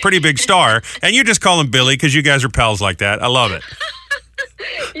big star, and you just call him Billy because you guys are pals like that. I love it.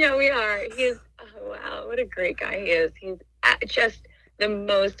 Yeah, we are. Wow, what a great guy he is. He's just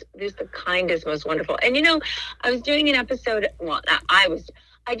the kindest, most wonderful. And I was doing an episode. Well,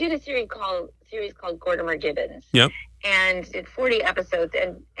 I did a series called Gordimer Gibbons. Yep. And did 40 episodes,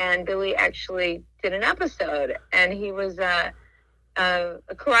 and Billy actually did an episode, and he was a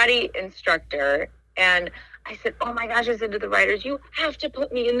karate instructor, and I said, "Oh my gosh," I said to the writers, "You have to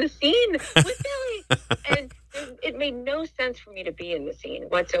put me in the scene with Billy." And it made no sense for me to be in the scene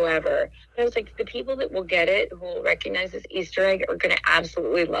whatsoever. But I was like, the people that will get it, who will recognize this Easter egg, are going to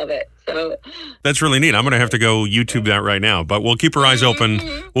absolutely love it. So that's really neat. I'm going to have to go YouTube that right now, but we'll keep our eyes open.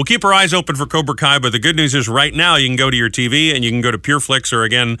 We'll keep our eyes open for Cobra Kai, but the good news is right now you can go to your TV and you can go to PureFlix, or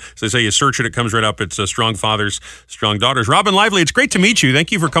again, as they say, you search it, it comes right up. It's Strong Fathers, Strong Daughters. Robin Lively, it's great to meet you.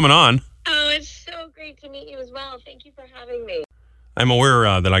 Thank you for coming on. Oh, it's so great to meet you as well. Thank you for having me. I'm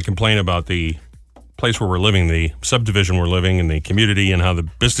aware that I complain about the place where we're living, the subdivision we're living in, the community, and how the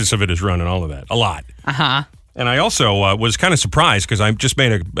business of it is run and all of that a lot. Uh-huh. And I also was kind of surprised because I just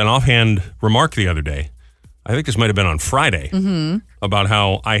made an offhand remark the other day. I think this might have been on Friday, about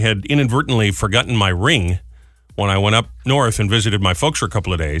how I had inadvertently forgotten my ring when I went up north and visited my folks for a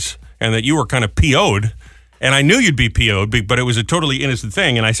couple of days, and that you were kind of PO'd. And I knew you'd be PO'd, but it was a totally innocent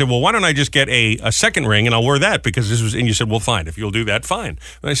thing. And I said, well, why don't I just get a second ring and I'll wear that because this was, and you said, well, fine. If you'll do that, fine.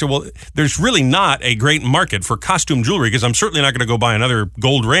 And I said, well, there's really not a great market for costume jewelry because I'm certainly not going to go buy another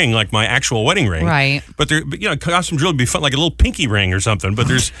gold ring like my actual wedding ring. Right. But costume jewelry would be fun, like a little pinky ring or something. But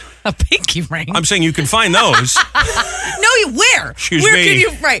there's a pinky ring. I'm saying you can find those. Where? Where can you,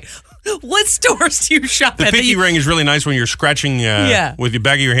 right. What stores do you shop at? The pinky ring is really nice when you're scratching with the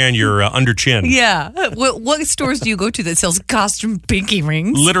back of your hand your under chin. Yeah. What stores do you go to that sells costume pinky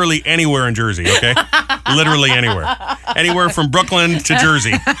rings? Literally anywhere in Jersey, okay? Literally anywhere. Anywhere from Brooklyn to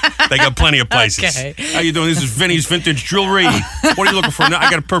Jersey. They got plenty of places. Okay. How you doing? This is Vinny's Vintage Jewelry. What are you looking for? No, I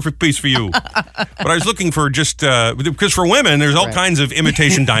got a perfect piece for you. But I was looking for just, because for women, there's all kinds of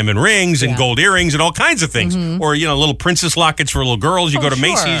imitation diamond rings and gold earrings and all kinds of things. Mm-hmm. Or, little princess lockets for little girls. You go to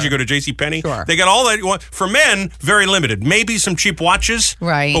Macy's, you go to JCPenney. Sure. They got all that you want. For men, very limited. Maybe some cheap watches.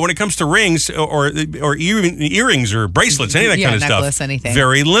 Right. But when it comes to rings or earrings or bracelets, any of that Yeah, kind of necklace, stuff, anything.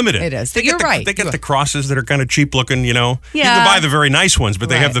 very limited. It is. They You're get right. They get the crosses that are kind of cheap looking, You Yeah. can buy the very nice ones, but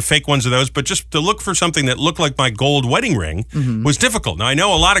they have Right. the fake ones of those. But just to look for something that looked like my gold wedding ring was difficult. Now, I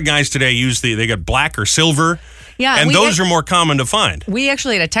know a lot of guys today they got black or silver. Yeah, And we those had- are more common to find. We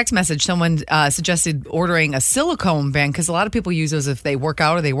actually had a text message. Someone suggested ordering a silicone band because a lot of people use those if they work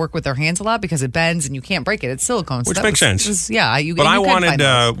out or they work with their hands a lot because it bends and you can't break it. It's silicone. Which makes sense. But I wanted,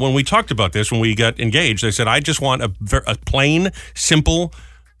 when we talked about this, when we got engaged, I said, I just want a plain, simple,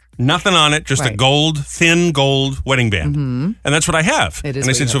 nothing on it, just a Right. thin gold wedding band. And that's what I have. It is And I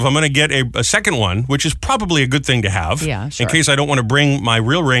what said, you so if have. I'm going to get a second one, which is probably a good thing to have, Yeah, sure. in case I don't want to bring my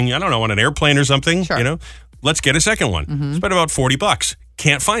real ring, I don't know, on an airplane or something, Sure. let's get a second one. Spent about $40.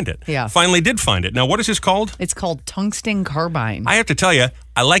 Can't find it. Yeah. Finally did find it. Now, what is this called? It's called tungsten carbine. I have to tell you,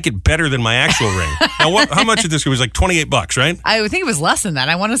 I like it better than my actual ring. Now, how much of this? It was like $28, right? I think it was less than that.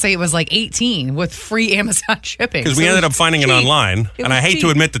 I want to say it was like 18 with free Amazon shipping. Because we ended up finding it online. It And I was hate cheap. to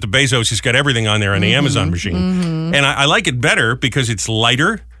admit that the Bezos has got everything on there on the Amazon machine. And I like it better because it's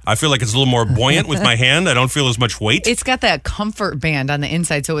lighter. I feel like it's a little more buoyant with my hand. I don't feel as much weight. It's got that comfort band on the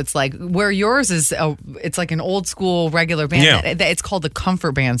inside, so it's like where yours is. It's like an old school regular band. Yeah. It's called the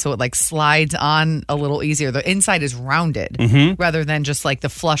comfort band, so it like slides on a little easier. The inside is rounded rather than just like the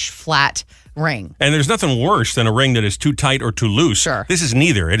flush flat ring. And there's nothing worse than a ring that is too tight or too loose. Sure. This is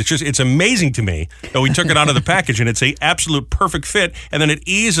neither. It's amazing to me that we took it out of the package and it's a absolute perfect fit, and then it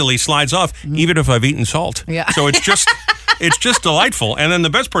easily slides off, even if I've eaten salt. Yeah. So it's just delightful. And then the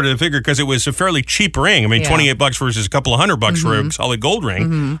best part of the figure, because it was a fairly cheap ring. I mean, Yeah. $28 versus a couple of $100 for a solid gold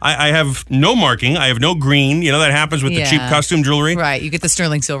ring. I have no marking. I have no green. That happens with the cheap Yeah. costume jurnery. Right, you get the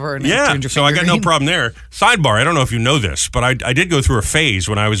sterling silver. And Yeah, turns your so I got finger no green. problem there. Sidebar, I don't know if you know this, but I did go through a phase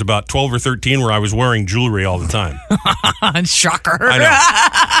when I was about 12 or 13 where I was wearing jewelry all the time. Shocker.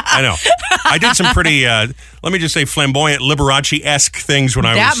 I know. I did some pretty, let me just say, flamboyant Liberace-esque things when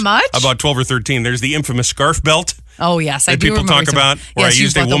I That was much? about 12 or 13. There's the infamous scarf belt Oh yes, I that do people remember talk some- about, where Yes, I you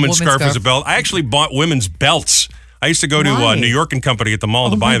used a bought the woman's scarf as a belt. I actually bought women's belts. I used to go to Why? New York and Company at the mall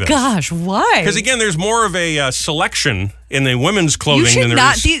to Oh buy my this. gosh, why? Because again, there's more of a selection in the women's clothing you should than there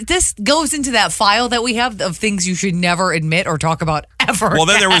not. is. This goes into that file that we have of things you should never admit or talk about ever. Well,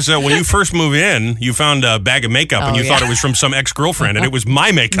 then there was, when you first move in, you found a bag of makeup and you thought it was from some ex-girlfriend, and it was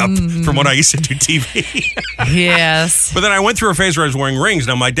my makeup from when I used to do TV. Yes. But then I went through a phase where I was wearing rings.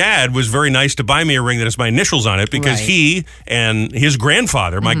 Now, my dad was very nice to buy me a ring that has my initials on it because Right. he and his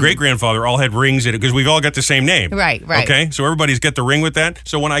grandfather, my great-grandfather, all had rings in it because we've all got the same name. Right. Okay? So everybody's got the ring with that.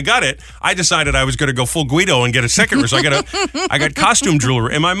 So when I got it, I decided I was going to go full Guido and get a second ring. So I got costume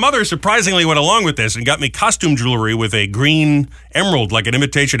jewelry. And my mother surprisingly went along with this and got me costume jewelry with a green emerald, like an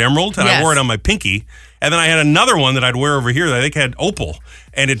imitation emerald. And I Yes. wore it on my pinky. And then I had another one that I'd wear over here that I think had opal.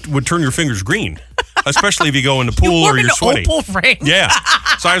 And it would turn your fingers green, especially if you go in the pool wore or you're an sweaty. opal ring. Yeah.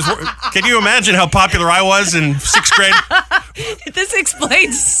 So can you imagine how popular I was in 6th grade? This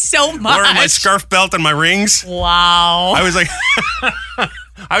explains so much. Wearing my scarf belt and my rings. Wow. I was like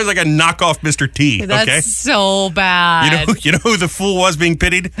I was like a knockoff Mr. T. That's Okay. so bad. You know who the fool was being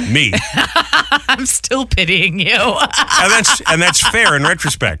pitied? Me. I'm still pitying you. and that's fair in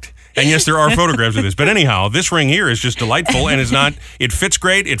retrospect. And yes, there are photographs of this. But anyhow, this ring here is just delightful, and it fits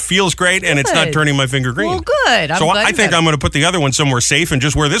great, it feels great, and it's not Good. turning my finger green. Well, good. I'm So glad I you think got I'm going to put the other one somewhere safe and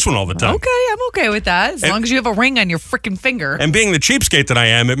just wear this one all the time. Okay, I'm okay with that. As long as you have a ring on your freaking finger. And being the cheapskate that I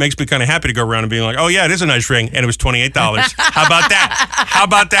am, it makes me kind of happy to go around and be like, oh, yeah, it is a nice ring, and it was $28. How about that? How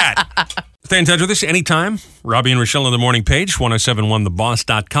about that? Stay in touch with us anytime. Robbie and Rochelle on the morning page,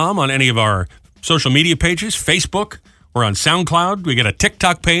 1071theboss.com, on any of our social media pages, Facebook. We're on SoundCloud. We got a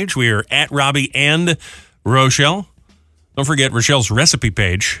TikTok page. We are at Robbie and Rochelle. Don't forget Rochelle's recipe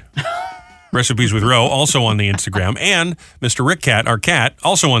page. Recipes with Ro, also on the Instagram. And Mr. Rick Cat, our cat,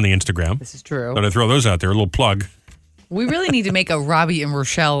 also on the Instagram. This is true. Thought I'd throw those out there, a little plug. We really need to make a Robbie and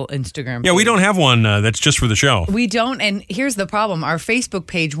Rochelle Instagram. Yeah, we page. don't have one that's just for the show. We don't, and here's the problem. Our Facebook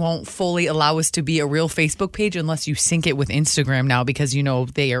page won't fully allow us to be a real Facebook page unless you sync it with Instagram now because,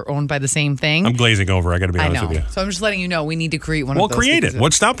 they are owned by the same thing. I'm glazing over, I got to be I honest know. with you. So I'm just letting you know we need to create one Well, of those. create it. because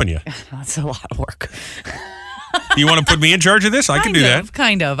What's stopping you? That's a lot of work. You want to put me in charge of this? I can do that.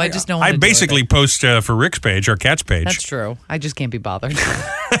 Kind of. I just don't want I to do basically it. post for Rick's page, our cat's page. That's true. I just can't be bothered.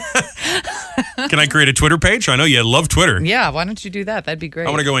 Can I create a Twitter page? I know you love Twitter. Yeah, why don't you do that? That'd be great. I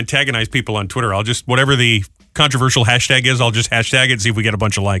want to go antagonize people on Twitter. I'll just, whatever the controversial hashtag is, I'll just hashtag it and see if we get a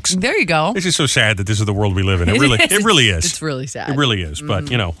bunch of likes. There you go. It's just so sad that this is the world we live in. It really is. It's really sad. It really is. But,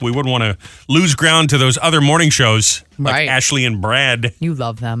 we wouldn't want to lose ground to those other morning shows like Right. Ashley and Brad. You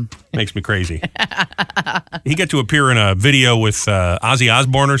love them. Makes me crazy. He got to appear in a video with Ozzy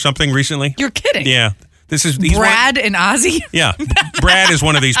Osbourne or something recently. You're kidding. Yeah. He's Brad and Ozzy? Yeah. Brad is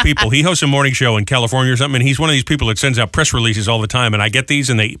one of these people. He hosts a morning show in California or something, and he's one of these people that sends out press releases all the time, and I get these,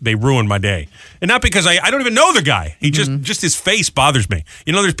 and they ruin my day. And not because I don't even know the guy. He just his face bothers me.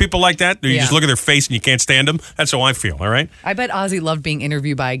 There's people like that. You just look at their face and you can't stand them. That's how I feel, all right? I bet Ozzy loved being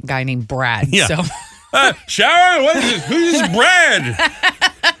interviewed by a guy named Brad. Yeah. So. Sharon, what is this? Who's this Brad?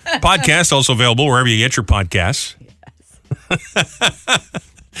 Podcast also available wherever you get your podcasts.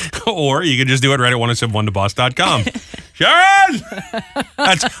 Or you can just do it right at 1071theboss.com. Sharon!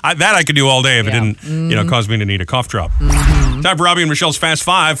 That I could do all day if it didn't cause me to need a cough drop. Time for Robbie and Michelle's Fast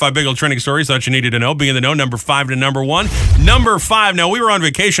Five. 5 big old trending stories that you needed to know. Be in the know, number 5 to number 1. Number 5. Now, we were on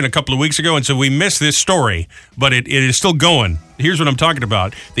vacation a couple of weeks ago, and so we missed this story, but it is still going. Here's what I'm talking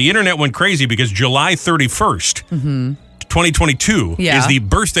about. The internet went crazy because July 31st, 2022, is the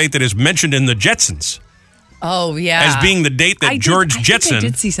birth date that is mentioned in the Jetsons. Oh, yeah. As being the date that George Jetson I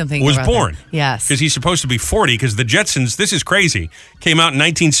did see something was about born. that. Yes. Because he's supposed to be 40, because the Jetsons, this is crazy, came out in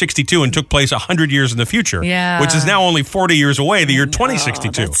 1962 and took place 100 years in the future. Yeah. Which is now only 40 years away, the year 2062.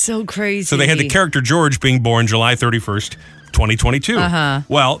 That's so crazy. So they had the character George being born July 31st, 2022.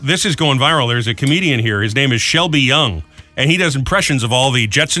 Well, this is going viral. There's a comedian here. His name is Shelby Young. And he does impressions of all the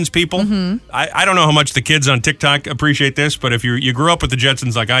Jetsons people. I don't know how much the kids on TikTok appreciate this, but if you grew up with the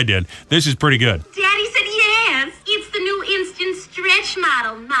Jetsons like I did, this is pretty good. Daddy said yes. It's the new instant stretch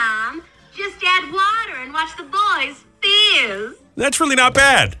model, Mom. Just add water and watch the boys fizz. That's really not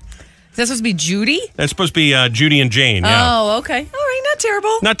bad. Is that supposed to be Judy? That's supposed to be Judy and Jane, yeah. Oh, okay. All right, not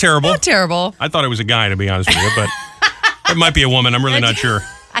terrible. Not terrible. Not terrible. I thought it was a guy, to be honest with you, but it might be a woman. I'm really not sure.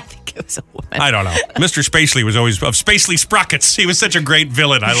 I think it was a woman. I don't know. Mr. Spacely was always of Spacely Sprockets. He was such a great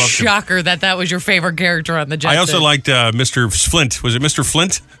villain. I loved him. Shocker that was your favorite character on the Jetsons. I also liked Mr. Flint. Was it Mr.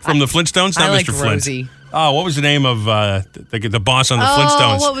 Flint from the Flintstones? Not I liked Mr. Flint. Rosie. Oh, what was the name of the boss on the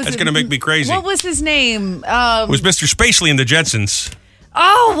Flintstones? What was That's it? going to make me crazy. What was his name? It was Mr. Spacely in the Jetsons.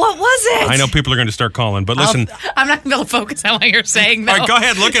 Oh, what was it? I know people are going to start calling, but listen. I'm not going to focus on what you're saying, though. All right, go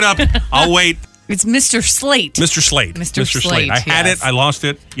ahead, look it up. I'll wait. It's Mr. Slate. Mr. Slate. Mr. Slate, I had yes. it. I lost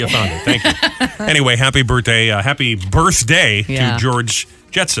it. You found it. Thank you. Anyway, happy birthday to George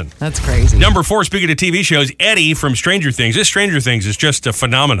Jetson. That's crazy. Number 4, speaking of TV shows, Eddie from Stranger Things. This Stranger Things is just a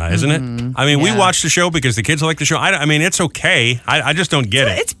phenomena, isn't it? I mean, we watch the show because the kids like the show. I mean, it's okay. I just don't get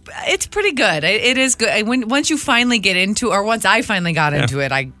it. It's pretty good. It is good. Once you finally get into, or once I finally got into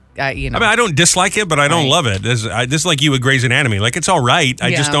it, I I mean, I don't dislike it, but I don't love it. This is like you with Grey's Anatomy. Like, it's all right.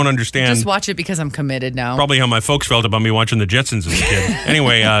 I just don't understand. Just watch it because I'm committed now. Probably how my folks felt about me watching the Jetsons as a kid.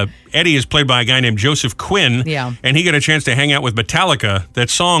 Anyway, Eddie is played by a guy named Joseph Quinn. Yeah. And he got a chance to hang out with Metallica. That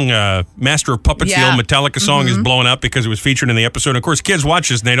song, Master of Puppets, the old Metallica song, is blowing up because it was featured in the episode. Of course, kids watch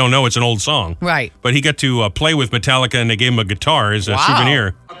this and they don't know it's an old song. Right. But he got to play with Metallica and they gave him a guitar as a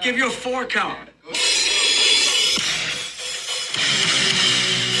souvenir. I'll give you a 4 count.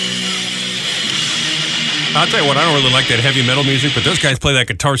 I'll tell you what, I don't really like that heavy metal music, but those guys play that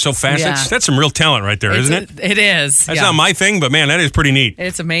guitar so fast. Yeah. That's some real talent right there, isn't it? It is. That's not my thing, but man, that is pretty neat.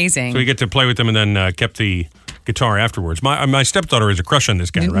 It's amazing. So you get to play with them and then kept the guitar afterwards. My stepdaughter has a crush on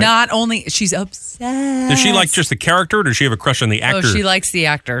this guy, right? Not only, she's obsessed. Does she like just the character, or does she have a crush on the actor? Oh, she likes the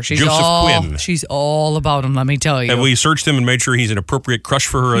actor. She's Joseph Quinn. She's all about him, let me tell you. Have we searched him and made sure he's an appropriate crush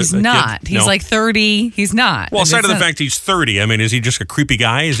for her? He's a not. Kid? He's No? like 30. He's not. Well, aside of the fact he's 30, I mean, is he just a creepy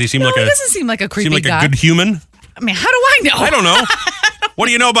guy? Does he seem like he a... doesn't seem like a creepy seem like guy. a good human? I mean, how do I know? I don't know. What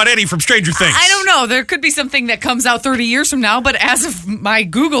do you know about Eddie from Stranger Things? I don't know. There could be something that comes out 30 years from now, but as of my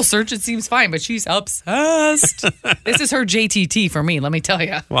Google search, it seems fine. But she's obsessed. This is her JTT for me, let me tell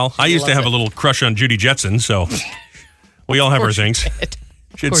you. Well, I used to have a little crush on Judy Jetson, so we all have our things.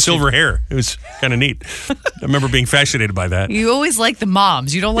 She had silver hair. It was kind of neat. I remember being fascinated by that. You always like the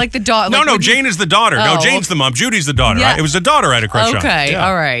moms. You don't like the daughter. No, Jane is the daughter. No, Oh, Jane's the mom. Judy's the daughter. Yeah. It was the daughter I had a crush on. Okay, Yeah.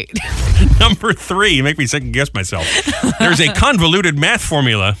 all right. Number 3, you make me second guess myself. There's a convoluted math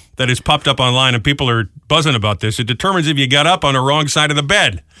formula that has popped up online, and people are buzzing about this. It determines if you got up on the wrong side of the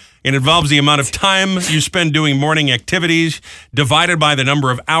bed. It involves the amount of time you spend doing morning activities divided by the number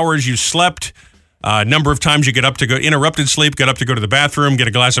of hours you slept. Number of times you get up to go interrupted sleep, get up to go to the bathroom, get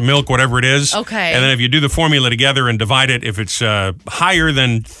a glass of milk, whatever it is. Okay. And then if you do the formula together and divide it, if it's higher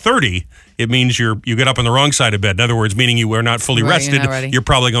than 30, it means you get up on the wrong side of bed. In other words, meaning you were not fully Right, you're rested. not ready. You're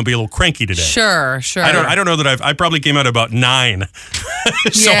probably going to be a little cranky today. Sure. I don't know that I probably came out about 9.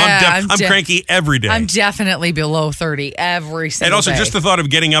 So Yeah, I'm cranky every day. I'm definitely below 30 every single and also day. just the thought of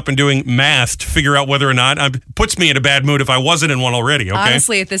getting up and doing math to figure out whether or not puts me in a bad mood if I wasn't in one already. Okay.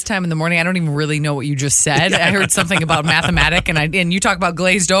 Honestly, at this time in the morning, I don't even really know what you just said. I heard something about mathematic, and you talk about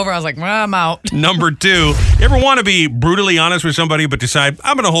glazed over. I was like, well, I'm out. Number 2, you ever want to be brutally honest with somebody but decide,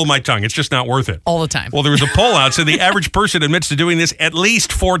 I'm going to hold my tongue. It's just not worth it. All the time. Well, there was a poll out, so the average person admits to doing this at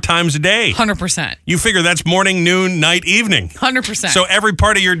least 4 times a day. 100%. You figure that's morning, noon, night, evening. 100%. So every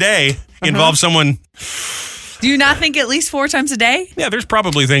part of your day involves someone. Do you not think at least 4 times a day? Yeah, there's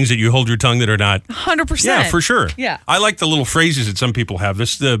probably things that you hold your tongue that are not. 100%. Yeah, for sure. Yeah. I like the little phrases that some people have.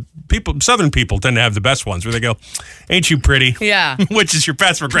 Southern people tend to have the best ones where they go, "Ain't you pretty?" Yeah. Which is your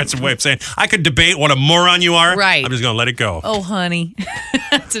passive aggressive way of saying, I could debate what a moron you are. Right. I'm just going to let it go. Oh, honey.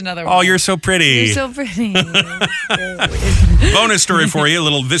 That's another one. Oh, you're so pretty. You're so pretty. Bonus story for you, a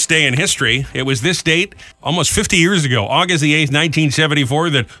little this day in history. It was this date, almost 50 years ago, August the 8th, 1974,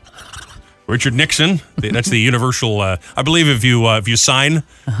 that Richard Nixon, that's the universal, I believe if you sign,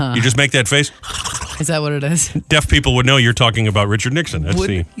 you just make that face. Is that what it is? Deaf people would know you're talking about Richard Nixon. That's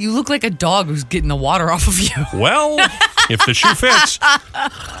the... You look like a dog who's getting the water off of you. Well, if the shoe fits,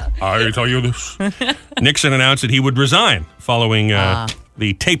 I tell you this. Nixon announced that he would resign following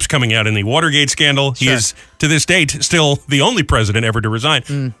the tapes coming out in the Watergate scandal. He is, to this date, still the only president ever to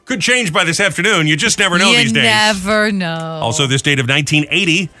resign. Could change by this afternoon. You just never know these days. You never know. Also, this date of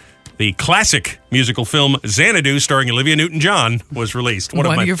 1980, the classic musical film Xanadu, starring Olivia Newton-John, was released. One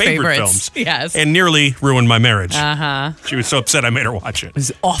of my your favorite favorites. films. Yes. And nearly ruined my marriage. Uh-huh. She was so upset I made her watch it. It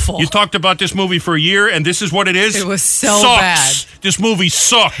was awful. You talked about this movie for a year, and this is what it is? It was so Sucks. bad. This movie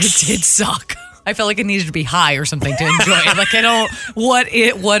sucks. It did suck. I felt like it needed to be high or something to enjoy it. Like, I don't,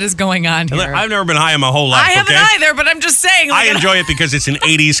 what is going on here? I've never been high in my whole life, I haven't okay? either, but I'm just saying. Like, I enjoy it because it's an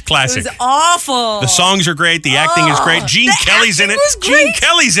 80s It classic. was awful. The songs are great. The acting is great. Gene the Kelly's in it. acting was Gene great.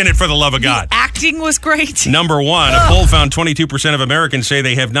 Kelly's in it, for the love of God. Acting was great. Number 1, a poll found 22% of Americans say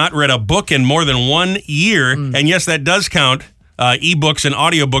they have not read a book in more than 1 year. And yes, that does count ebooks and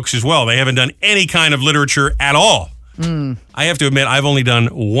audiobooks as well. They haven't done any kind of literature at all. I have to admit, I've only done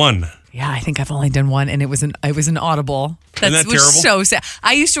 1. Yeah, I think I've only done 1, and it was an Audible. Isn't that was terrible? so sad.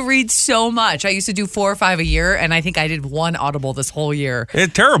 I used to read so much. I used to do 4 or 5 a year, and I think I did 1 Audible this whole year.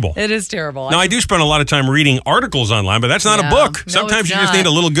 It's terrible. It is terrible. Now, I do spend a lot of time reading articles online, but that's not a Yeah. book. No, Sometimes it's you just not. need a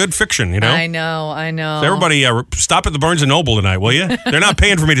little good fiction, you know? I know. So everybody, stop at the Barnes & Noble tonight, will you? They're not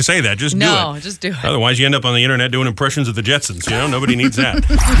paying for me to say that. Just do No, it. just do it. Otherwise, you end up on the internet doing impressions of the Jetsons. You know, nobody needs that.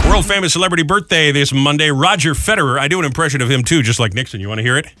 World-famous celebrity birthday this Monday, Roger Federer. I do an impression of him, too, just like Nixon. You want to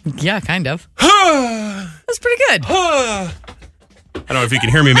hear it? Yeah, kind of. That's pretty good. I don't know if you can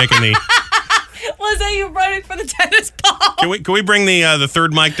hear me making the... Was that you running for the tennis ball? Can we bring the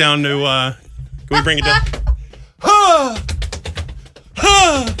third mic down to... Can we bring it down?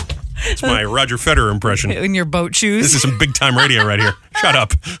 It's my Roger Federer impression. In your boat shoes? This is some big-time radio right here. Shut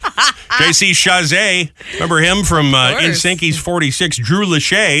up. J.C. Chazé. Remember him from course. NSYNC's 46. Drew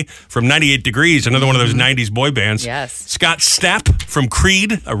Lachey from 98 Degrees, another one of those 90s boy bands. Yes. Scott Stapp from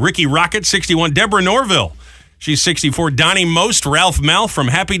Creed. Ricky Rocket, 61. Deborah Norville. She's 64. Donnie Most, Ralph Mal from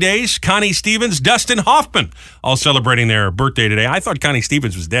Happy Days, Connie Stevens, Dustin Hoffman, all celebrating their birthday today. I thought Connie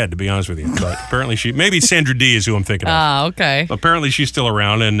Stevens was dead, to be honest with you, but apparently maybe Sandra Dee is who I'm thinking of. Ah, okay. Apparently she's still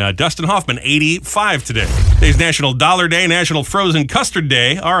around. And Dustin Hoffman, 85 today. Today's National Dollar Day, National Frozen Custard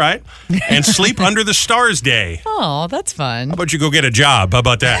Day. All right. And Sleep Under the Stars Day. Oh, that's fun. How about you go get a job? How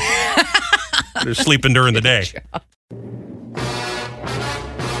about that? Just sleeping during the day.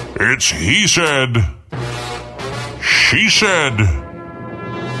 It's He Said, She Said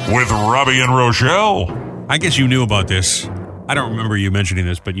with Robbie and Rochelle. I guess you knew about this. I don't remember you mentioning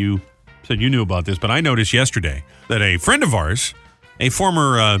this, but you said you knew about this. But I noticed yesterday that a friend of ours, a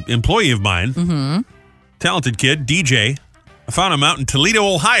former employee of mine, talented kid, DJ, I found him out in Toledo,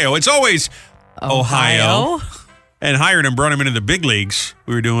 Ohio. It's always Ohio. And hired him, brought him into the big leagues.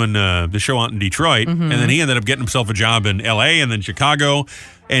 We were doing the show out in Detroit, and then he ended up getting himself a job in L.A. and then Chicago.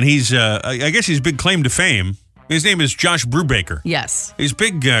 And he's, I guess his big claim to fame, his name is Josh Brubaker. Yes. His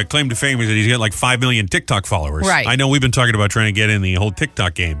big claim to fame is that he's got like 5 million TikTok followers. Right. I know we've been talking about trying to get in the whole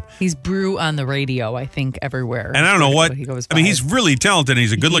TikTok game. He's Brew on the radio, I think, everywhere. And I don't know what, he goes I mean, by. he's really talented.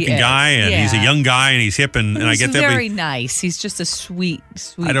 He's a good-looking He is, guy, and he's a yeah. young guy, and he's hip, and I He's get that. but very nice. He's just a sweet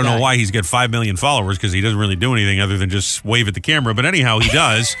I don't know guy. why he's got 5 million followers, because he doesn't really do anything other than just wave at the camera. But anyhow, he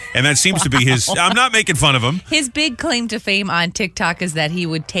does, and that seems to be his. I'm not making fun of him. His big claim to fame on TikTok is that he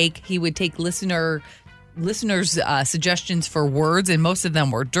would take listener listeners' suggestions for words, and most of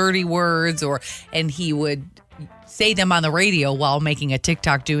them were dirty words, and he would say them on the radio while making a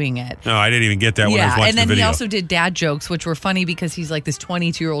TikTok doing it. No, I didn't even get that when I was watching and then the video. he also did dad jokes, which were funny because he's like this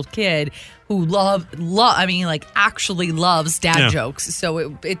 22-year-old kid who actually loves dad jokes.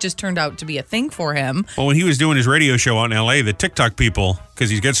 So it just turned out to be a thing for him. Well, when he was doing his radio show out in L.A., the TikTok people, because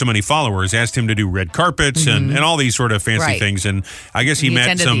he's got so many followers, asked him to do red carpets and all these sort of fancy things. And I guess he met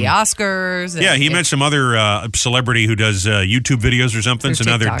attended some the Oscars. He met some other celebrity who does YouTube videos or something. So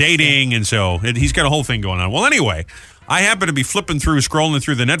now they're dating, and so he's got a whole thing going on. Well, anyway, I happen to be scrolling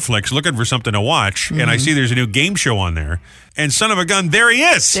through the Netflix, looking for something to watch, and I see there's a new game show on there. And son of a gun, there he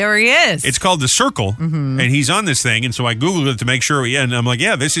is. There he is. It's called The Circle, and he's on this thing. And so I Googled it to make sure, and I'm like,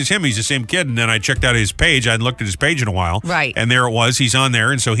 yeah, this is him. He's the same kid. And then I checked out his page. I hadn't looked at his page in a while. Right. And there it was. He's on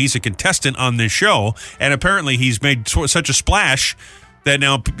there. And so he's a contestant on this show. And apparently he's made such a splash that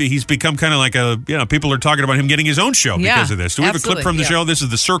now he's become kind of like people are talking about him getting his own show because of this. Do we have a clip from the show? This is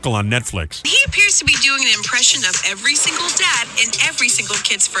The Circle on Netflix. He appears to be doing an impression of every single dad in every single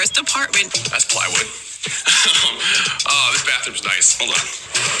kid's first apartment. That's plywood. Oh, this bathroom's nice. Hold on.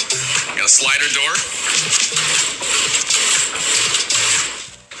 Got a slider door.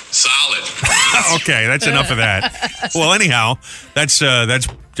 Solid. Okay, that's enough of that. Well, anyhow, that's Josh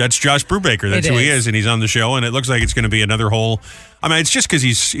Brubaker. That's who he is, and he's on the show, and it looks like it's going to be another whole. I mean, it's just because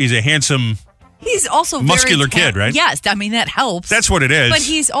he's a handsome. He's also muscular kid, right? Yes, I mean that helps. That's what it is. But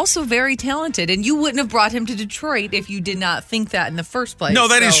he's also very talented, and you wouldn't have brought him to Detroit if you did not think that in the first place. No,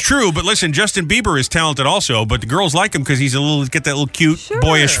 that is true. But listen, Justin Bieber is talented also, but the girls like him because he's get that little cute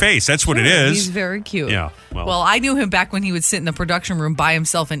boyish face. That's what it is. He's very cute. Yeah. Well, I knew him back when he would sit in the production room by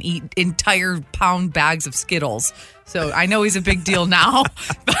himself and eat entire pound bags of Skittles. So I know he's a big deal now.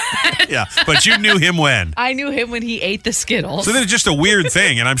 Yeah, but you knew him when? I knew him when he ate the Skittles. So it's just a weird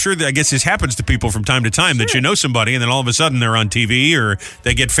thing, and I'm sure that I guess this happens to people from time to time that you know somebody, and then all of a sudden they're on TV or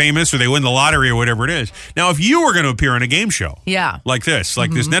they get famous or they win the lottery or whatever it is. Now, if you were going to appear on a game show, like this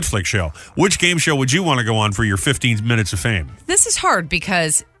Netflix show, which game show would you want to go on for your 15 minutes of fame? This is hard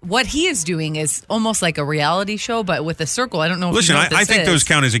because what he is doing is almost like a reality show, but with a circle. I don't know. Listen, I think those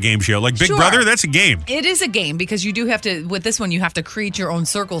count as a game show. Like Big Brother, that's a game. It is a game because you do have to, with this one, you have to create your own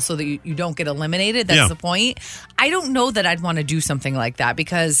circle so that you don't get eliminated. That's the point. I don't know that I'd want to do something like that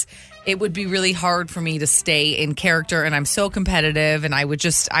because it would be really hard for me to stay in character, and I'm so competitive, and I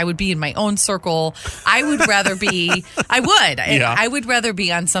would be in my own circle. I would rather be, I would rather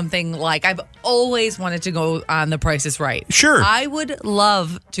be on something like, I've always wanted to go on The Price is Right. Sure. I would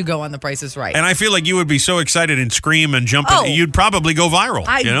love to go on The Price is Right. And I feel like you would be so excited and scream and jump. You'd probably go viral,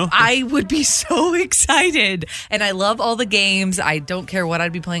 I would be so excited. And I love all the games. I don't care what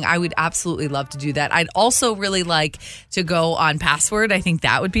I'd be playing. I would absolutely love to do that. I'd also really like to go on Password. I think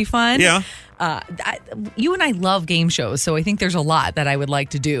that would be fun. Yeah. You and I love game shows, so I think there's a lot that I would like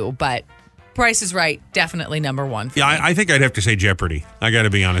to do, but Price is Right, definitely number one for me. I think I'd have to say Jeopardy. I got to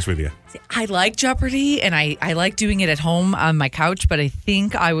be honest with you. I like Jeopardy, and I like doing it at home on my couch, but I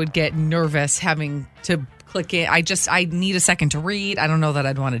think I would get nervous having to click it. I need a second to read. I don't know that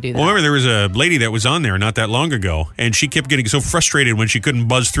I'd want to do that. Well, remember, there was a lady that was on there not that long ago, and she kept getting so frustrated when she couldn't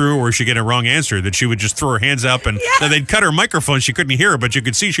buzz through or she get a wrong answer that she would just throw her hands up, and then they'd cut her microphone. She couldn't hear her, but you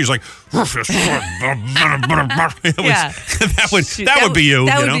could see she was like, that would be you.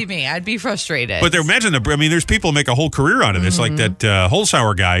 That would be me. I'd be frustrated. But imagine there's people make a whole career out of this, like that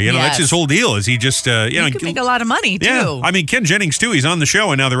Holzhauer guy. That's his whole deal. Is he just he could make a lot of money too. Yeah, I mean Ken Jennings too. He's on the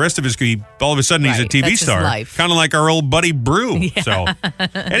show, and now the rest of all of a sudden he's a TV star, kind of like our old buddy Brew. Yeah. So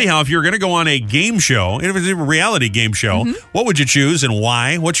anyhow, if you're going to go on a game show, if it's a reality game show, what would you choose and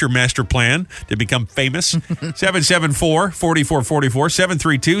why? What's your master plan to become famous?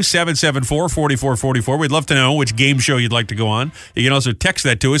 774-4444, 732-774-4444. We'd love to know which game show you'd like to go on. You can also text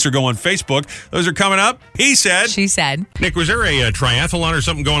that to us or go on Facebook. Those are coming up. He said. She said. Nick, was there a triathlon or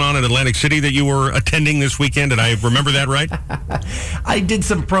something going on in Atlantic City that you were attending this weekend? Did I remember that right? I did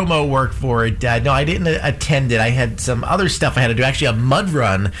some promo work for it. No, I didn't attend it. I had some other stuff I had to do. Actually, a mud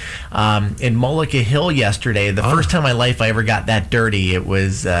run in Mullica Hill yesterday. The first time in my life I ever got that dirty. It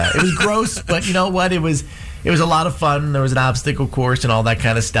was gross, but you know what? It was a lot of fun. There was an obstacle course and all that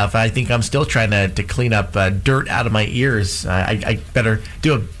kind of stuff. I think I'm still trying to clean up dirt out of my ears. I better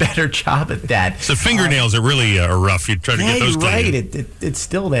do a better job at that. So fingernails are really rough. You try to get those clean. Right. It's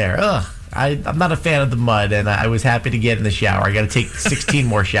still there. Ugh. I'm not a fan of the mud, and I was happy to get in the shower. I got to take 16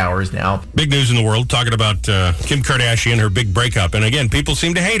 more showers now. Big news in the world, talking about Kim Kardashian, her big breakup. And again, people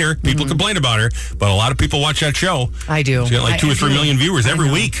seem to hate her. People complain about her, but a lot of people watch that show. I do. She's got like 2 or 3 million viewers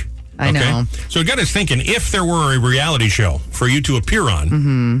every week. I know. So it got us thinking, if there were a reality show for you to appear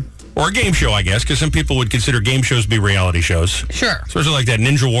on, Or a game show, I guess, because some people would consider game shows to be reality shows. Sure. Sort of like that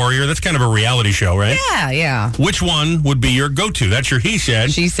Ninja Warrior. That's kind of a reality show, right? Yeah. Which one would be your go-to? That's your he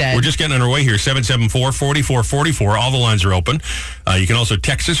said. She said. We're just getting underway here. 774-4444. All the lines are open. You can also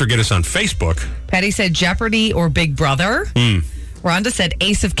text us or get us on Facebook. Patty said Jeopardy or Big Brother. Rhonda said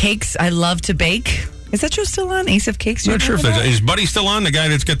Ace of Cakes. I love to bake. Is that show still on? Ace of Cakes? Not sure if is Buddy still on? The guy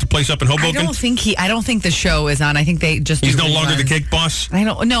that's got the place up in Hoboken? I don't think the show is on. I think they just. He's no longer the cake boss?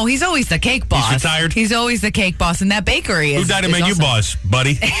 No, he's always the cake boss. He's retired? He's always the cake boss, and that bakery is. Who died and made you boss,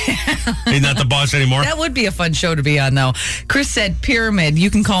 Buddy? He's not the boss anymore. That would be a fun show to be on, though. Chris said Pyramid.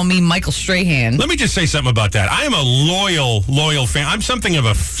 You can call me Michael Strahan. Let me just say something about that. I am a loyal fan. I'm something of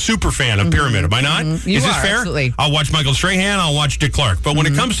a super fan of Pyramid. Am I not? You is this are, fair? Absolutely. I'll watch Michael Strahan. I'll watch Dick Clark. But when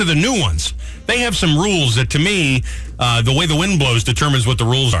it comes to the new ones, they have some rules that, to me, the way the wind blows determines what the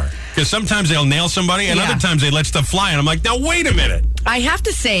rules are. Because sometimes they'll nail somebody, and other times they let stuff fly. And I'm like, now, wait a minute. I have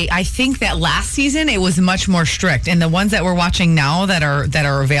to say, I think that last season it was much more strict, and the ones that we're watching now that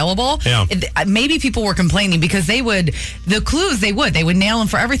are available, maybe people were complaining because they would nail them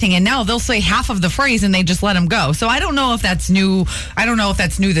for everything, and now they'll say half of the phrase and they just let them go. So I don't know if that's new. I don't know if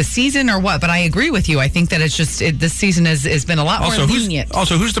that's new this season or what, but I agree with you. I think that it's just this season has been a lot more lenient.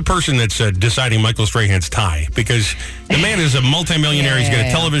 Who's the person that's deciding Michael Strahan's tie? Because the man is a multimillionaire. He's got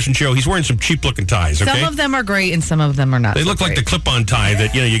a television show. He's wearing some cheap-looking ties. Okay? Some of them are great, and some of them are not. They look like the clip-on tie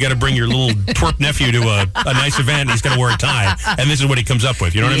that you got to bring your little twerp nephew to a nice event. And he's going to wear a tie, and this is what he comes up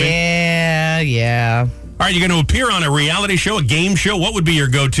with. You know what I mean? Yeah. All right, you're going to appear on a reality show, a game show. What would be your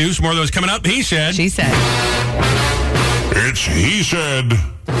go-to? Some more of those coming up. He said. She said. It's He Said.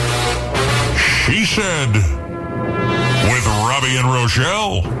 She Said. With Robbie and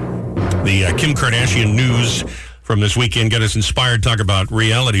Rochelle. The Kim Kardashian news from this weekend got us inspired to talk about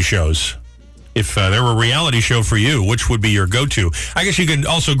reality shows. If there were a reality show for you, which would be your go-to? I guess you could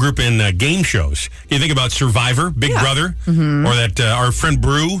also group in game shows. You think about Survivor, Big Brother, or that our friend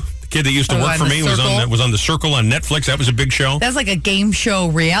Brew, the kid that used to work for me, was on The Circle on Netflix. That was a big show. That's like a game show,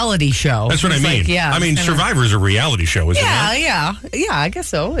 reality show. That's what I mean. I mean, Survivor is a reality show, isn't it? Yeah, I guess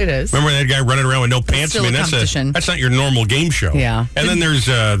so. It is. Remember that guy running around with no pants? Still that's not your normal game show. Yeah. And then there's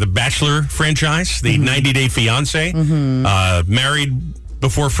the Bachelor franchise, the 90 Day Fiance, Married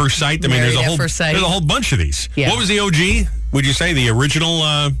Before First Sight. I mean, there's a whole bunch of these. Yeah. What was the OG? Would you say the original,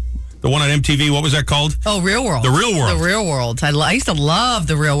 the one on MTV? What was that called? Oh, Real World. The Real World. The Real World. I used to love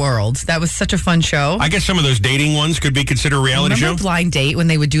The Real World. That was such a fun show. I guess some of those dating ones could be considered a reality show. Remember Blind Date when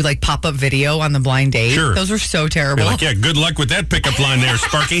they would do like pop-up video on the blind date? Sure. Those were so terrible. You're like, yeah, good luck with that pickup line there,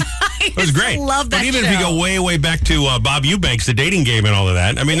 Sparky. It was great. Love that But even show. if you go way back to Bob Eubanks, The Dating Game and all of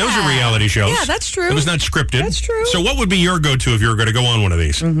that, I mean, those are reality shows. Yeah, that's true. It was not scripted. That's true. So what would be your go-to if you were going to go on one of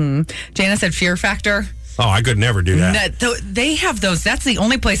these? Jana said Fear Factor. Oh, I could never do that. They have those. That's the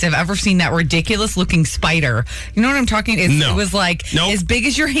only place I've ever seen that ridiculous looking spider. You know what I'm talking? No. It was like as big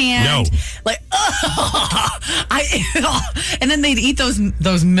as your hand. No. Like, and then they'd eat those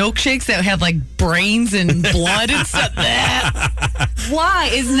milkshakes that had like brains and blood and stuff. Why?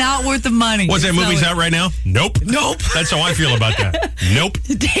 It's not worth the money. What's that movie's out right now? Nope. That's how I feel about that. Nope.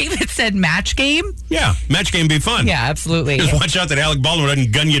 David said Match Game. Yeah, Match Game be fun. Yeah, absolutely. Just watch out that Alec Baldwin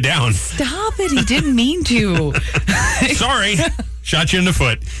doesn't gun you down. Stop it. He didn't mean to. Sorry. Shot you in the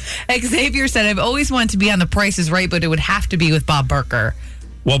foot. Xavier said, I've always wanted to be on The Price is Right, but it would have to be with Bob Barker.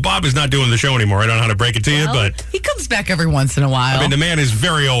 Well, Bob is not doing the show anymore. I don't know how to break it to you, but he comes back every once in a while. I mean, the man is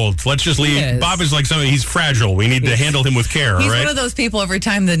very old. Let's just leave. Bob is like something. He's fragile. We need to handle him with care. He's all right? one of those people. Every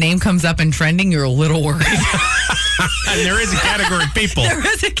time the name comes up in trending, you're a little worried. And there is a category of people.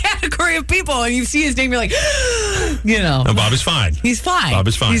 There is a category of people, and you see his name, you're like, No, Bob is fine. He's fine. Bob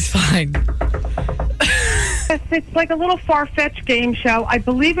is fine. He's fine. It's like a little far-fetched game show. I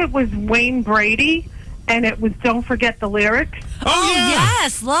believe it was Wayne Brady, and it was Don't Forget the Lyrics. Oh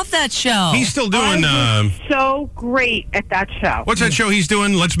yes, love that show. He's still doing. So great at that show. What's that show he's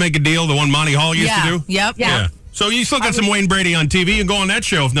doing? Let's Make a Deal. The one Monty Hall used to do. Yep. Yeah. So you still got some Wayne Brady on TV. You can go on that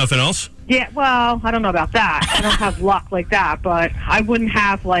show if nothing else. Yeah. Well, I don't know about that. I don't have luck like that, but I wouldn't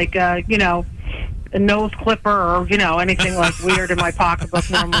have like a nose clipper or anything like weird in my pocketbook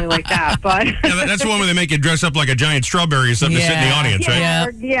normally like that. But that's the one where they make you dress up like a giant strawberry or something to sit in the audience,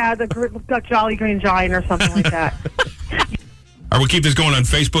 right? Yeah, the Jolly Green Giant or something like that. All right, we'll keep this going on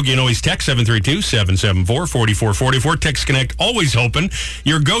Facebook. You can always text 732-774-4444. Text Connect, always open.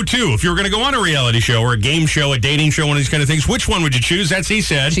 Your go-to, if you were going to go on a reality show or a game show, a dating show, one of these kind of things, which one would you choose? That's He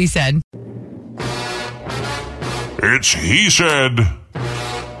Said. She said. It's He Said.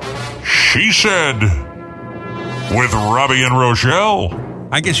 She Said. With Robbie and Rochelle.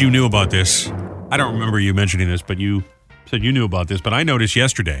 I guess you knew about this. I don't remember you mentioning this, but you said you knew about this, but I noticed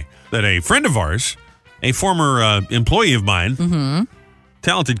yesterday that a friend of ours, a former employee of mine,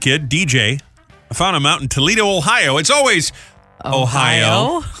 talented kid, DJ, I found him out in Toledo, Ohio. It's always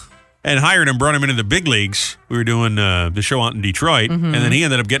Ohio. And hired him, brought him into the big leagues. We were doing the show out in Detroit, and then he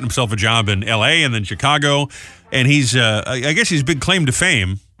ended up getting himself a job in L.A. and then Chicago. And he's, I guess his big claim to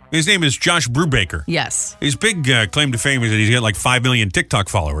fame, his name is Josh Brubaker. Yes. His big claim to fame is that he's got like 5 million TikTok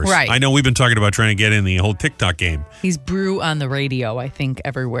followers. Right. I know we've been talking about trying to get in the whole TikTok game. He's Brew on the radio, I think,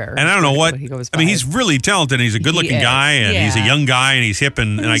 everywhere. And I don't know what he goes I mean, by. he's really talented. He's a good-looking guy, and he's a young guy, and he's hip,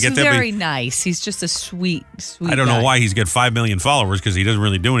 and I He's get that. very nice. He's just a sweet I don't know guy. why he's got 5 million followers, because he doesn't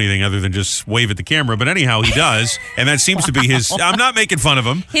really do anything other than just wave at the camera. But anyhow, he does, and that seems to be his. I'm not making fun of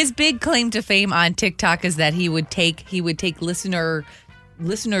him. His big claim to fame on TikTok is that he would take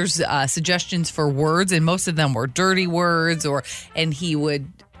listeners' suggestions for words, and most of them were dirty words, and he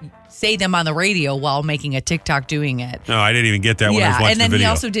would say them on the radio while making a TikTok doing it. No, I didn't even get that when I was watching and then the video. he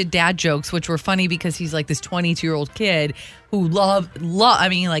also did dad jokes, which were funny because he's like this 22-year-old kid who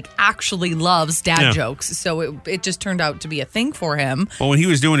actually loves dad jokes. So it just turned out to be a thing for him. Well, when he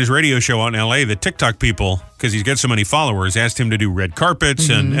was doing his radio show out in L.A., the TikTok people, because he's got so many followers, asked him to do red carpets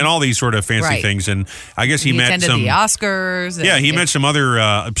and all these sort of fancy things. And I guess he met attended some the Oscars. He met some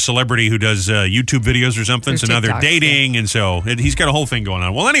other celebrity who does YouTube videos or something. So now they're dating, and so he's got a whole thing going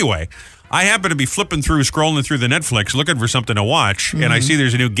on. Well, anyway, I happen to be scrolling through the Netflix, looking for something to watch, and I see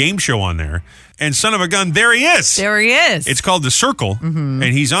there's a new game show on there. And son of a gun, there he is. There he is. It's called The Circle, and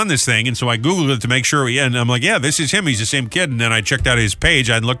he's on this thing. And so I Googled it to make sure. And I'm like, yeah, this is him. He's the same kid. And then I checked out his page.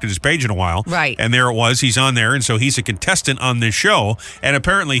 I hadn't looked at his page in a while. Right. And there it was. He's on there. And so he's a contestant on this show. And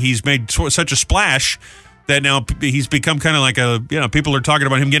apparently he's made such a splash that now he's become kind of like people are talking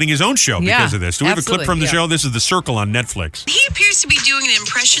about him getting his own show because of this. Do we have a clip from the show? This is The Circle on Netflix. He appears to be doing an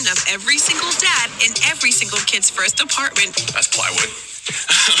impression of every single dad in every single kid's first apartment. That's plywood.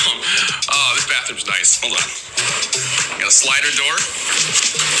 Oh, this bathroom's nice. Hold on. Got a slider door.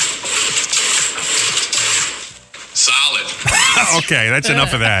 Solid. Okay, that's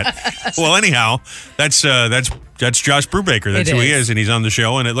enough of that. Well, anyhow, that's Josh Brubaker. That's who he is, and he's on the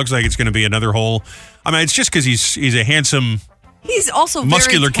show, and it looks like it's going to be another whole. I mean, it's just because he's a handsome. He's also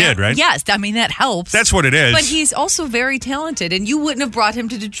muscular kid, right? Yes, I mean that helps. That's what it is. But he's also very talented, and you wouldn't have brought him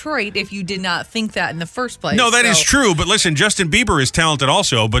to Detroit if you did not think that in the first place. No, that is true. But listen, Justin Bieber is talented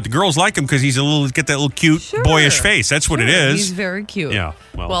also, but the girls like him because he's get that little cute, boyish face. That's what it is. He's very cute. Yeah.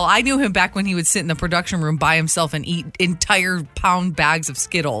 Well, I knew him back when he would sit in the production room by himself and eat entire pound bags of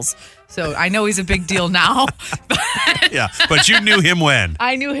Skittles. So I know he's a big deal now. Yeah, but you knew him when?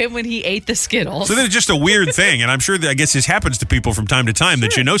 I knew him when he ate the Skittles. So it's just a weird thing, and I'm sure that I guess this happens to people from time to time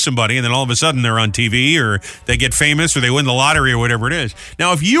that you know somebody, and then all of a sudden they're on TV, or they get famous, or they win the lottery, or whatever it is.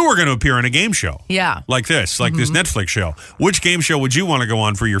 Now, if you were going to appear on a game show, like this Netflix show, which game show would you want to go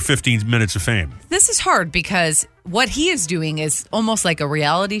on for your 15 minutes of fame? This is hard because what he is doing is almost like a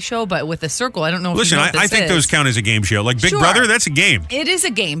reality show, but with a circle. I don't know if Listen, you know what I think those count as a game show. Like Big Brother, that's a game. It is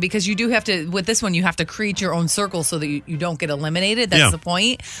a game because you do have to, with this one, you have to create your own circle so that you don't get eliminated. That's the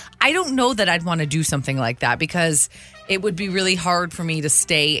point. I don't know that I'd want to do something like that because it would be really hard for me to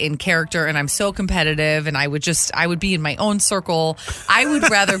stay in character, and I'm so competitive, and I would be in my own circle. I would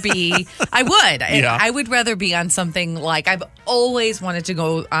rather be, I would rather be on something like, I've always wanted to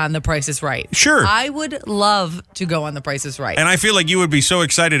go on The Price is Right. Sure. I would love to go on The Price is Right. And I feel like you would be so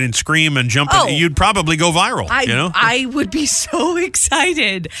excited and scream and jump. You'd probably go viral. I would be so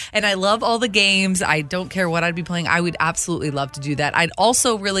excited. And I love all the games. I don't care what I'd be playing. I would absolutely love to do that. I'd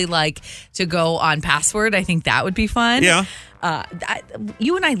also really like to go on Password. I think that would be fun. Yeah.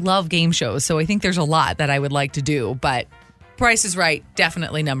 You and I love game shows, so I think there's a lot that I would like to do, but Price is Right,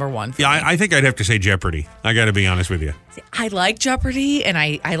 definitely number one for me. I think I'd have to say Jeopardy. I got to be honest with you. I like Jeopardy, and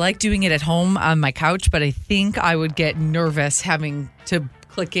I like doing it at home on my couch, but I think I would get nervous having to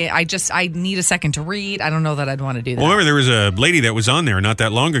click it. I need a second to read. I don't know that I'd want to do that. Well, remember there was a lady that was on there not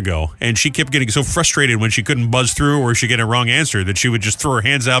that long ago, and she kept getting so frustrated when she couldn't buzz through or she get a wrong answer that she would just throw her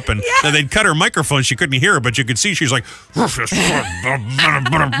hands up, and then they'd cut her microphone. She couldn't hear her, but you could see she was like, that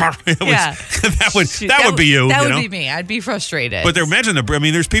would be you. That you know? would be me. I'd be frustrated. But imagine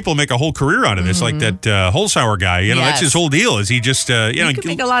there's people make a whole career out of this, like that Holzhauer guy. You know, that's his whole deal. Is he just he could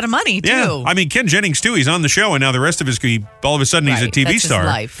make a lot of money too. Yeah, I mean Ken Jennings too. He's on the show, and now the rest of all of a sudden he's a TV star,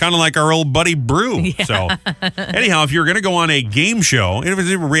 kind of like our old buddy Brew. Yeah. So anyhow, if you're going to go on a game show, if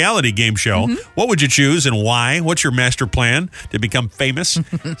it's a reality game show, what would you choose and why? What's your master plan to become famous?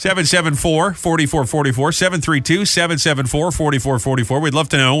 774-4444, 732-774-4444. We'd love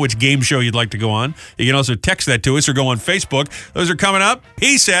to know which game show you'd like to go on. You can also text that to us or go on Facebook. Those are coming up.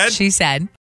 He said. She said.